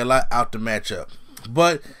was taking me a lot out the matchup.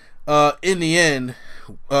 But in the end,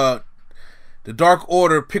 the Dark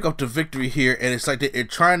Order pick up the victory here, and it's like they're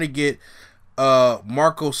trying to get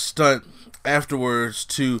Marco Stunt afterwards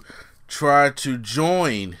to try to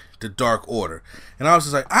join the Dark Order. And I was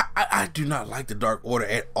just like, I do not like the Dark Order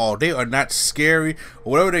at all. They are not scary,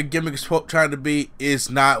 or whatever their gimmick is trying to be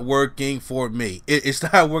is not working for me. It's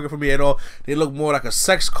not working for me at all. They look more like a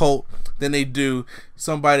sex cult than they do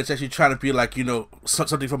somebody that's actually trying to be like, you know,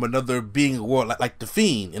 something from another being world, like the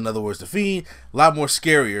Fiend. In other words, the Fiend, a lot more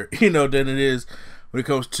scarier, you know, than it is when it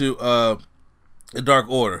comes to the Dark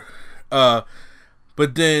Order. But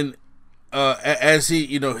then as he,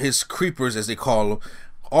 you know, his creepers, as they call them,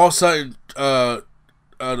 all of a sudden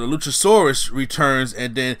Luchasaurus returns,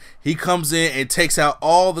 and then he comes in and takes out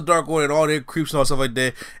all the Dark Order and all their creeps and all stuff like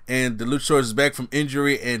that. And the Luchasaurus is back from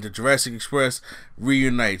injury, and the Jurassic Express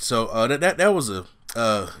reunite. So that was a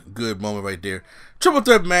good moment right there. Triple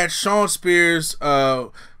threat match: Shawn Spears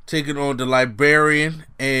taking on the Librarian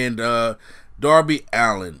and Darby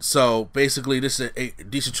Allin. So basically, this is a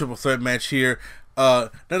decent triple threat match here.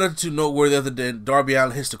 Nothing too noteworthy other than Darby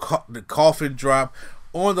Allin hits the coffin drop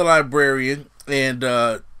on the Librarian, and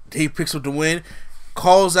he picks up the win,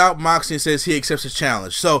 calls out Moxley and says he accepts the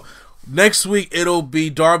challenge. So next week it'll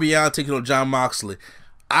be Darby Allin taking on Jon Moxley.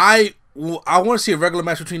 I want to see a regular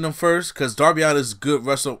match between them first, because Darby Allin is a good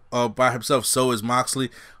wrestler by himself, so is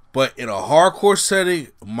Moxley. But in a hardcore setting,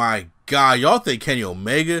 my God, y'all think Kenny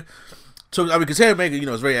Omega? So, because Kenny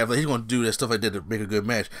Omega, is very athletic. He's going to do that stuff like that to make a good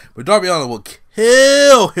match. But Darby Allin will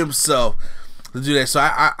kill himself to do that. So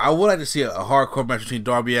I would like to see a hardcore match between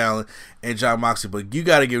Darby Allin and Jon Moxley. But you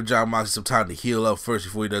got to give Jon Moxley some time to heal up first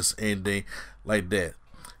before he does anything like that.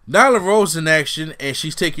 Nyla Rose in action, and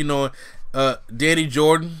she's taking on Danny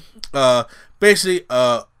Jordan. Basically,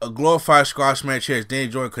 a glorified squash match here, as Danny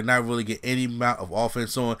Jordan could not really get any amount of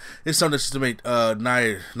offense on. It's something that's to make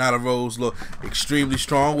Nyla Rose look extremely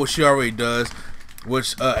strong, which she already does.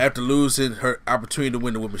 Which, after losing her opportunity to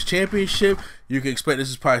win the Women's Championship, you can expect this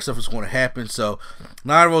is probably stuff that's going to happen. So,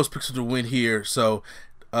 Nyla Rose picks up the win here. So,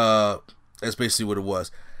 that's basically what it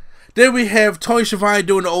was. Then we have Tony Schiavone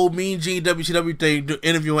doing the old Mean Gene WCW thing,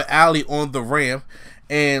 interviewing Allie on the ramp.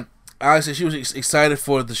 And Allie said she was excited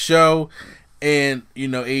for the show. And,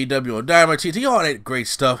 AEW on Dynamite, TNT, all that great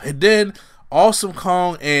stuff. And then Awesome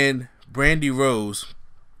Kong and Brandy Rose,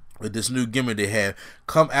 with this new gimmick they have,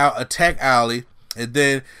 come out, attack Allie. And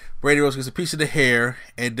then Brandy Rose gets a piece of the hair.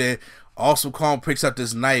 And then Awesome Kong picks up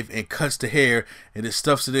this knife and cuts the hair. And it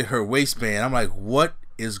stuffs it in her waistband. I'm like, what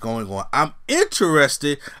is going on? I'm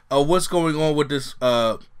interested of what's going on with this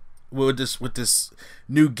with this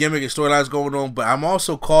new gimmick and storylines going on, but I'm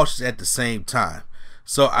also cautious at the same time.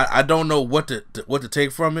 So I don't know what to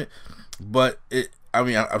take from it, but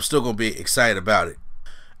I'm still gonna be excited about it.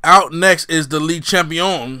 Out next is the lead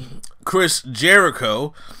champion, Chris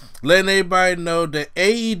Jericho, letting everybody know that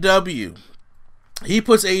AEW, he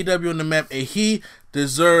puts AEW on the map, and he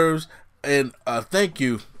deserves an thank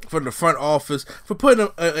you from the front office for putting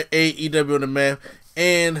AEW on the map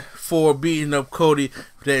and for beating up Cody,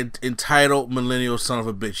 that entitled millennial son of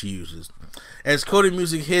a bitch he uses. As Cody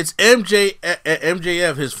music hits,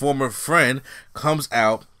 MJF, his former friend, comes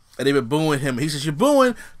out, and they've been booing him. He says, "You're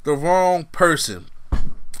booing the wrong person."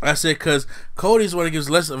 I said, because Cody's one that gives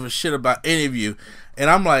less of a shit about any of you. And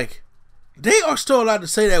I'm like, they are still allowed to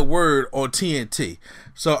say that word on TNT.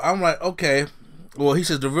 So I'm like, okay. Well, he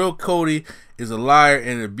says the real Cody is a liar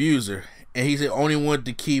and an abuser. And he's the only one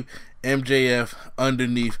to keep MJF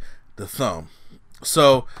underneath the thumb.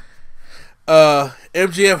 So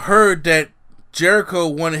MJF heard that Jericho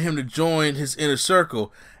wanted him to join his inner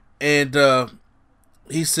circle. And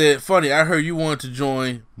he said, "Funny, I heard you wanted to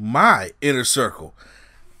join my inner circle."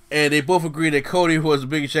 And they both agreed that Cody was the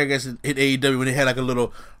biggest jackass in AEW when they had like a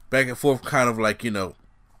little back and forth kind of like,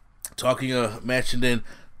 talking match. And then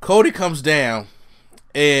Cody comes down,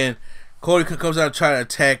 and Cody comes out and try to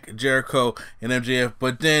attack Jericho and MJF,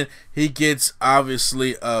 but then he gets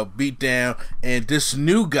obviously beat down. And this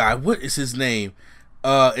new guy, what is his name?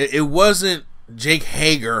 It wasn't Jake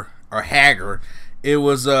Hager or Hager. It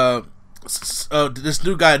was this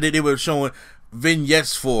new guy that they were showing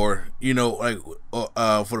vignettes for,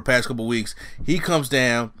 for the past couple weeks. He comes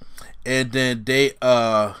down, and then they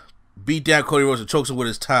beat down Cody Rhodes and chokes him with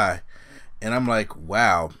his tie. And I'm like,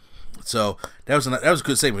 wow. So that was a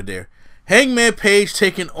good segment there. Hangman Page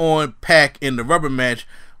taking on Pac in the rubber match.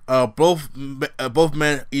 Both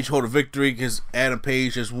men each hold a victory because Adam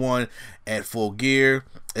Page just won at Full Gear,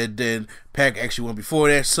 and then Pac actually won before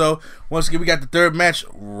that. So once again, we got the third match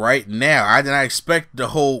right now. I did not expect the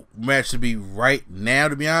whole match to be right now,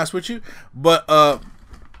 to be honest with you, but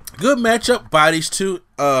good matchup by these two.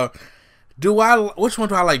 Which one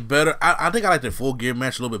do I like better? I think I like the Full Gear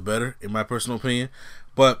match a little bit better, in my personal opinion.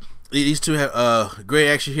 But these two have great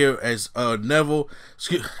action here as Neville.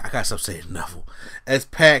 I gotta stop saying Neville. As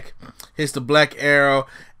Pac hits the Black Arrow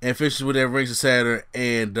and finishes with that Rings of Saturn,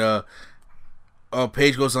 and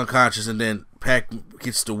Page goes unconscious, and then Pac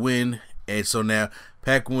gets the win, and so now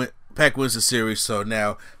Pac wins the series. So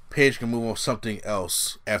now Page can move on to something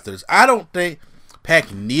else after this. I don't think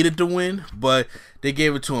Pac needed to win, but they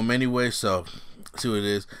gave it to him anyway. So let's see what it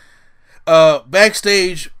is.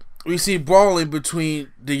 Backstage, we see brawling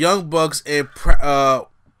between the Young Bucks and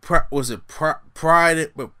Private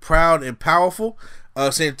proud and powerful.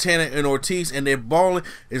 Santana and Ortiz, and they're brawling.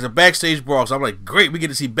 It's a backstage brawl, so I'm like, great, we get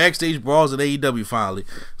to see backstage brawls at AEW finally.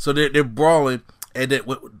 So they're brawling, and then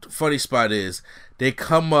what the funny spot is, they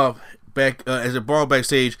come up back as they're brawling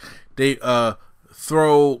backstage. They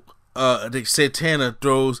throw. I think Santana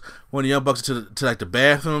throws one of the Young Bucks to like the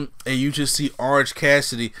bathroom, and you just see Orange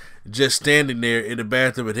Cassidy just standing there in the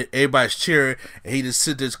bathroom, and everybody's cheering, and he just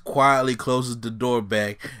sits there quietly, closes the door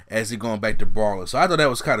back as they're going back to brawling. So I thought that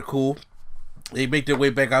was kind of cool. They make their way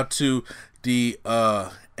back out to the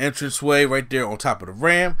entranceway right there on top of the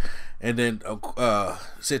ramp, and then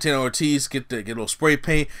Santana and Ortiz get a little spray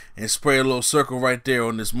paint and spray a little circle right there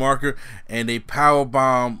on this marker, and they power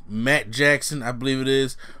bomb Matt Jackson, I believe it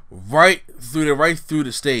is, right through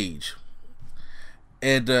the stage.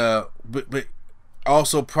 And but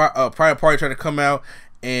also Private Party tried to come out,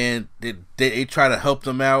 and they try to help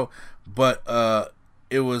them out, but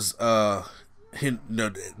it was the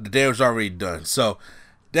damage was already done. So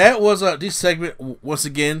that was this segment. Once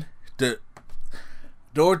again, the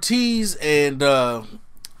Ortiz and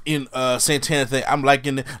Santana thing, I'm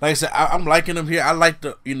liking it. Like I said, I'm liking them here. I like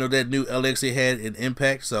the that new LX they had in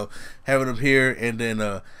Impact. So having them here, and then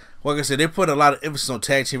like I said, they put a lot of emphasis on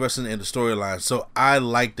tag team wrestling and the storyline. So I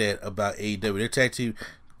like that about AEW. Their tag team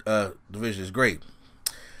division is great.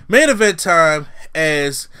 Main event time,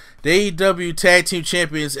 as the AEW Tag Team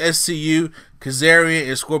Champions SCU, Kazarian,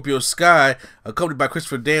 and Scorpio Sky, accompanied by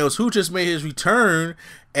Christopher Daniels, who just made his return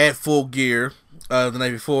at Full Gear the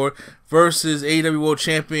night before, versus AEW World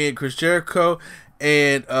Champion Chris Jericho,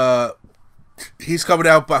 and he's coming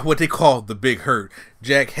out by what they call the Big Hurt,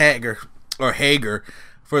 Jack Hager.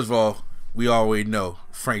 First of all, we already know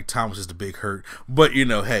Frank Thomas is the Big Hurt, but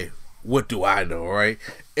hey, what do I know, right?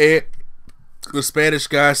 And the Spanish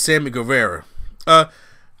guy, Sammy Guevara.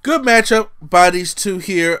 Good matchup by these two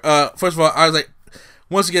here. First of all, I was like,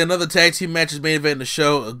 once again, another tag team match is main event in the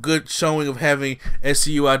show. A good showing of having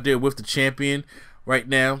SCU out there with the champion right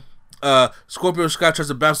now. Scorpio Sky tries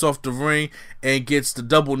to bounce off the ring and gets the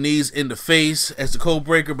double knees in the face as the code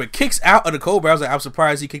breaker, but kicks out of the code breaker. I was like, I'm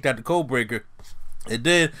surprised he kicked out the code breaker. And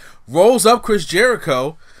then rolls up Chris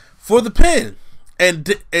Jericho for the pin. And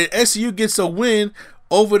SCU gets a win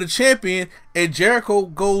over the champion, and Jericho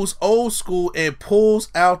goes old school and pulls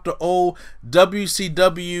out the old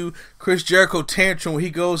WCW Chris Jericho tantrum where he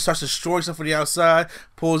goes, starts destroying stuff from the outside,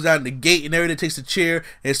 pulls down the gate and everything, takes the chair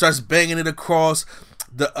and starts banging it across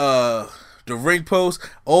the ring post.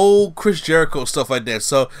 Old Chris Jericho stuff like that.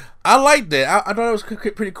 So I like that. I thought it was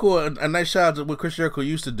pretty cool. A nice shout out to what Chris Jericho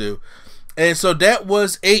used to do. And so that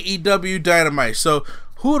was AEW Dynamite. So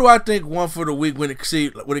who do I think won for the week when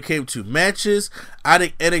it came to matches? I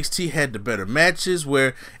think NXT had the better matches,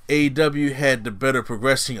 where AEW had the better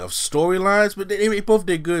progressing of storylines, but they both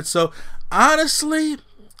did good. So honestly,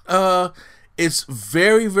 it's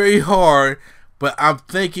very, very hard, but I'm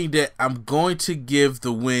thinking that I'm going to give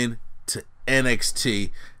the win to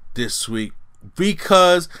NXT this week,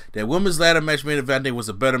 because that women's ladder match main event, I think, was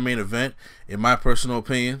a better main event in my personal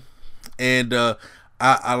opinion. And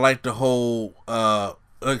I like the whole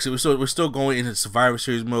like I said, we're still going into Survivor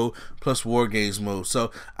Series mode plus War Games mode.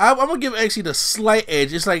 So I'm gonna give NXT the slight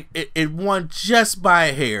edge. It's like it won just by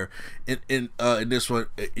a hair in this one.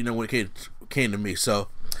 When it came to me. So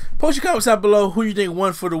post your comments out below who you think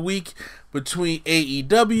won for the week between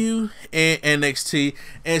AEW and NXT,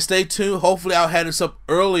 and stay tuned. Hopefully I'll have this up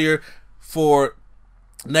earlier for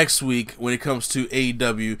next week when it comes to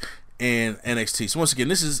AEW and NXT. So once again,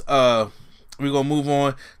 this is we're gonna move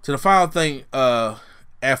on to the final thing.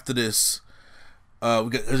 After this,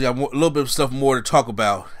 we got a little bit of stuff more to talk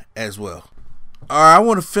about as well. All right, I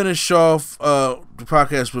want to finish off the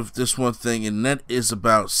podcast with this one thing, and that is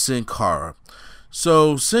about Sin Cara.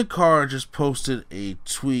 So Sin Cara just posted a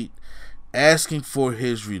tweet asking for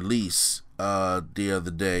his release the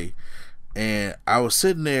other day, and I was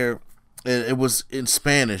sitting there, and it was in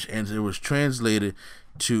Spanish, and it was translated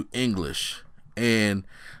to English, and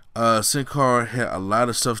Sin Cara had a lot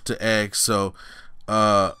of stuff to ask, so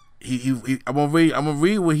I'm gonna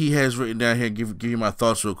read what he has written down here and give you my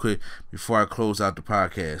thoughts real quick before I close out the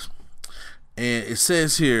podcast. And it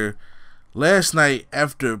says here, last night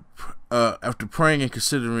after praying and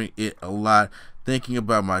considering it a lot, thinking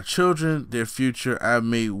about my children, their future, I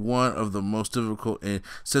made one of the most difficult and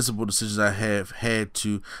sensible decisions I have had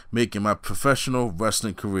to make in my professional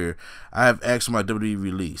wrestling career. I have asked for my WWE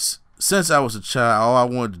release. Since I was a child, all I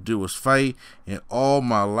wanted to do was fight, and all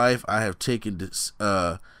my life I have taken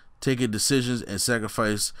decisions and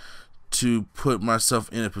sacrificed to put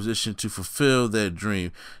myself in a position to fulfill that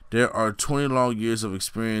dream. There are 20 long years of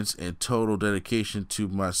experience and total dedication to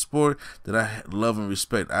my sport that I love and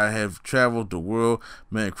respect. I have traveled the world,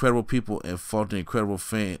 met incredible people, and fought for the incredible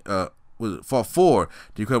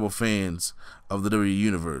fans of the WWE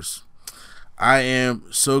Universe. I am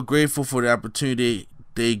so grateful for the opportunity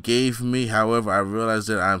they gave me. However, I realize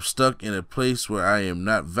that I'm stuck in a place where I am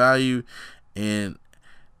not valued and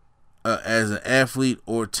as an athlete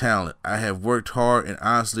or talent. I have worked hard and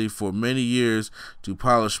honestly for many years to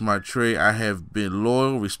polish my trade. I have been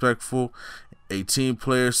loyal, respectful, a team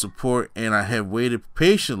player, support, and I have waited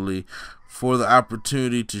patiently for the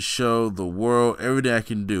opportunity to show the world everything I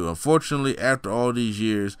can do. Unfortunately, after all these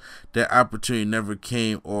years, that opportunity never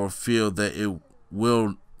came or feel that it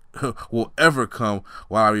will ever come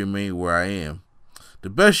while I remain where I am. The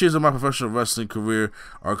best years of my professional wrestling career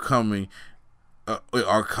are coming. That's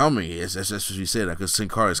what you said, because Sin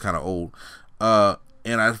Cara is kind of old.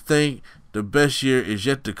 And I think the best year is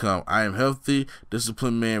yet to come. I am healthy,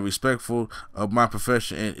 disciplined man, respectful of my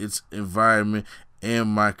profession and its environment and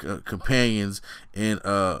my companions, and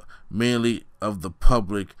mainly of the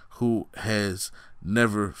public who has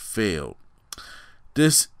never failed.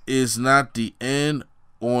 This is not the end.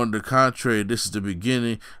 On the contrary, this is the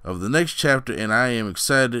beginning of the next chapter, and I am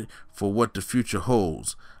excited for what the future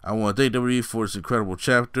holds. I want to thank WWE for this incredible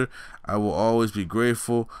chapter. I will always be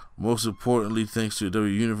grateful. Most importantly, thanks to the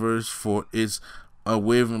WWE Universe for its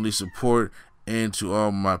unwaveringly support, and to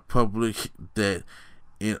all my public that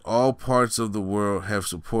in all parts of the world have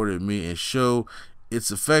supported me and show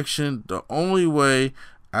its affection. The only way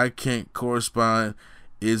I can correspond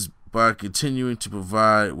is by continuing to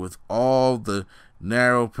provide with all the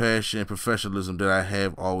narrow passion and professionalism that I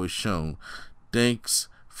have always shown. Thanks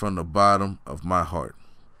from the bottom of my heart.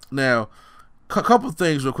 Now, a couple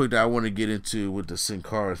things real quick that I want to get into with the Sin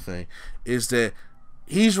Cara thing is that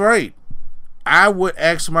he's right. I would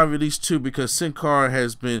ask for my release too, because Sin Cara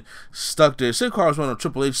has been stuck there. Sin Cara was one of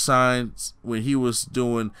Triple H signs when he was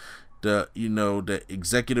doing the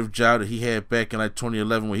executive job that he had back in like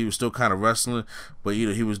 2011 when he was still kind of wrestling, but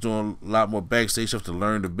he was doing a lot more backstage stuff to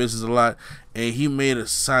learn the business a lot, and he made a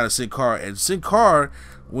sign of Sin Cara. And Sin Cara,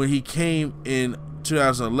 when he came in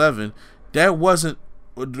 2011, that wasn't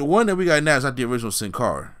the one that we got now. Is not the original Sin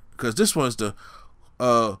Cara, because this one's the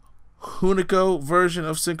Hunico version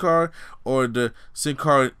of Sin Cara, or the Sin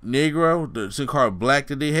Cara Negro, the Sin Cara Black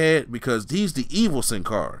that they had, because he's the evil Sin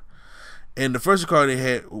Cara. And the first card they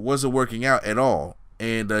had wasn't working out at all,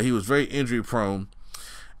 and he was very injury prone,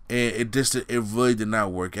 and it really did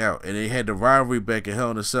not work out. And they had the rivalry back in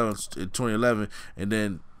Hell in a Cell in 2011, and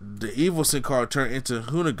then the evil Sin Cara turned into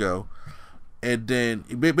Hunico, and then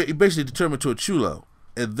he basically turned into a Chulo.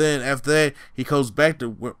 And then after that, he goes back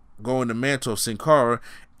to going the mantle of Sin Cara,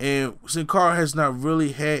 and Sin Cara has not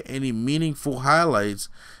really had any meaningful highlights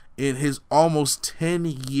in his almost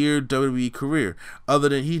 10-year WWE career, other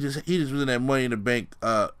than he just was in that Money in the Bank,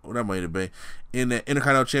 not Money in the Bank, in that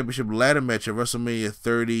Intercontinental Championship ladder match at WrestleMania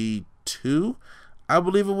 32, I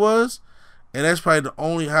believe it was, and that's probably the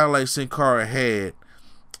only highlight Sin Cara had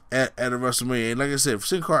at a WrestleMania. And like I said,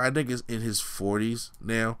 Sin Cara, I think, is in his 40s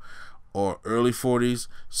now, or early 40s,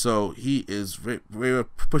 so he is very, very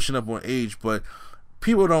pushing up on age, but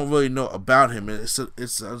people don't really know about him, and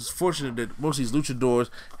it's unfortunate that most of these luchadors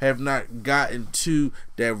have not gotten to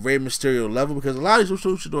that Rey Mysterio level, because a lot of these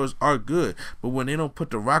luchadors are good, but when they don't put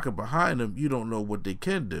the rocket behind them, you don't know what they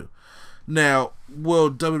can do. Now,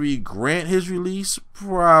 will WWE grant his release?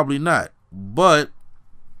 Probably not, but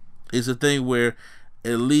it's a thing where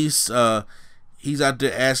at least he's out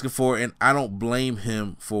there asking for it, and I don't blame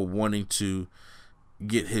him for wanting to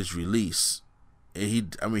get his release. And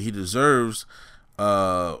he deserves.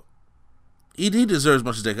 He deserves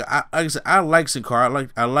much of that. Like I said, I like Sin Cara.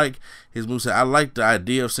 I like his moveset. I like the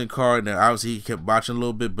idea of Sin Cara. And obviously he kept botching a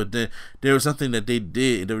little bit, but then there was something that they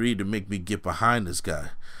did that really to make me get behind this guy.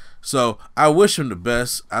 So I wish him the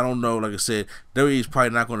best. I don't know. Like I said, WWE's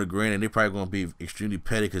probably not going to grant, and they're probably going to be extremely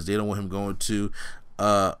petty because they don't want him going to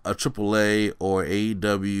a AAA or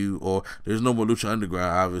AEW, or there's no more Lucha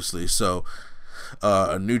Underground, obviously. So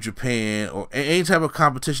a New Japan or any type of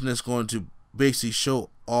competition that's going to basically show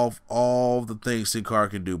off all the things Sin Cara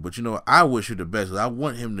can do. But you know what? I wish him the best. I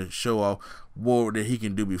want him to show off more that he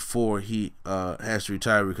can do before he has to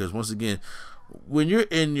retire, because once again, when you're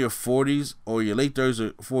in your 40s or your late 30s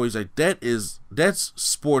or 40s, like that's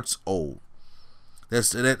sports old.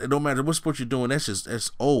 That no matter what sport you're doing,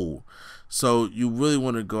 that's old. So you really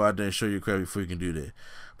want to go out there and show your credit before you can do that.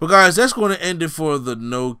 But guys, that's going to end it for the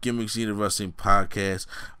No Gimmicks Needed Wrestling podcast.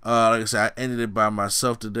 Like I said, I ended it by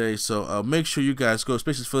myself today, so make sure you guys go to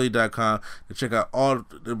spacesphilly.com to check out all.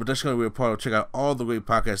 That's going to be a part of. Check out all the great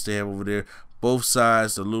podcasts they have over there. Both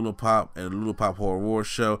sides, the Lula Pop and the Lula Pop Horror War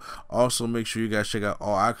Show. Also, make sure you guys check out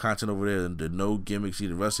all our content over there. The No Gimmicks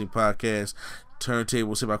Needed Wrestling podcast,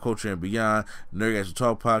 Turntable, Say About Culture and Beyond, Nerdgasm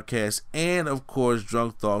Talk podcast, and of course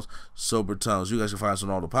Drunk Thoughts, Sober Tongues. You guys can find us on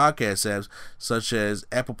all the podcast apps such as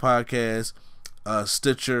Apple Podcasts,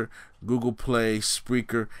 Stitcher, Google Play,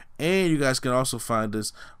 Spreaker, and you guys can also find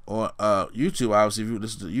us on YouTube. Obviously, if you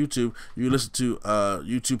listen to YouTube, you listen to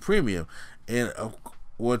YouTube Premium, and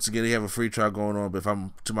once again, they have a free trial going on. But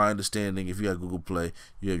to my understanding, if you have Google Play,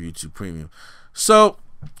 you have YouTube Premium. So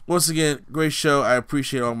once again, great show. I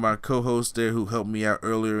appreciate all my co-hosts there who helped me out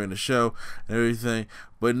earlier in the show and everything.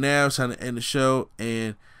 But now it's time to end the show,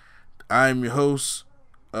 and I'm your host,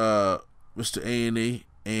 Mr. A&E,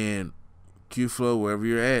 and Q-Flow, wherever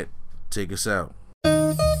you're at, take us out.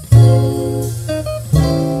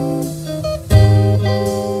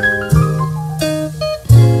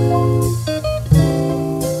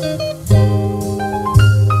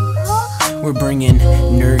 We're bringing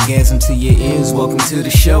nerdgasm to your ears. Welcome to the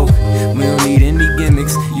show. We don't need any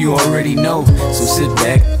gimmicks, you already know. So sit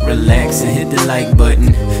back, relax, and hit the like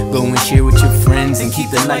button. Go and share with your friends and keep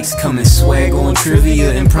the likes coming. Swag on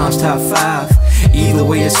trivia and prompts top 5. Either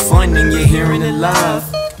way, it's fun and you're hearing it live.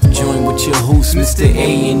 Join with your host, Mr.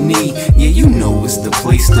 A&E. Yeah, you know it's the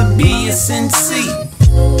place to be. It's NC.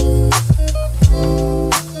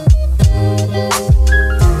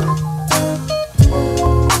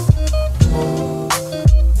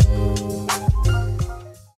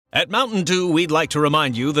 At Mountain Dew, we'd like to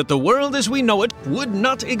remind you that the world as we know it would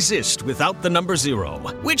not exist without the number 0.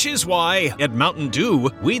 Which is why, at Mountain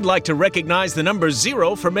Dew, we'd like to recognize the number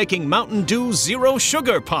 0 for making Mountain Dew Zero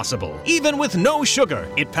Sugar possible. Even with no sugar,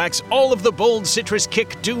 it packs all of the bold citrus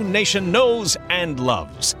kick Dew Nation knows and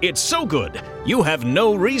loves. It's so good, you have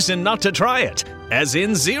no reason not to try it. As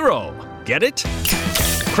in 0. Get it?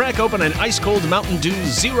 Crack open an ice-cold Mountain Dew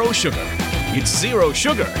Zero Sugar. It's zero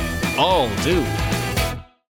sugar, all dew.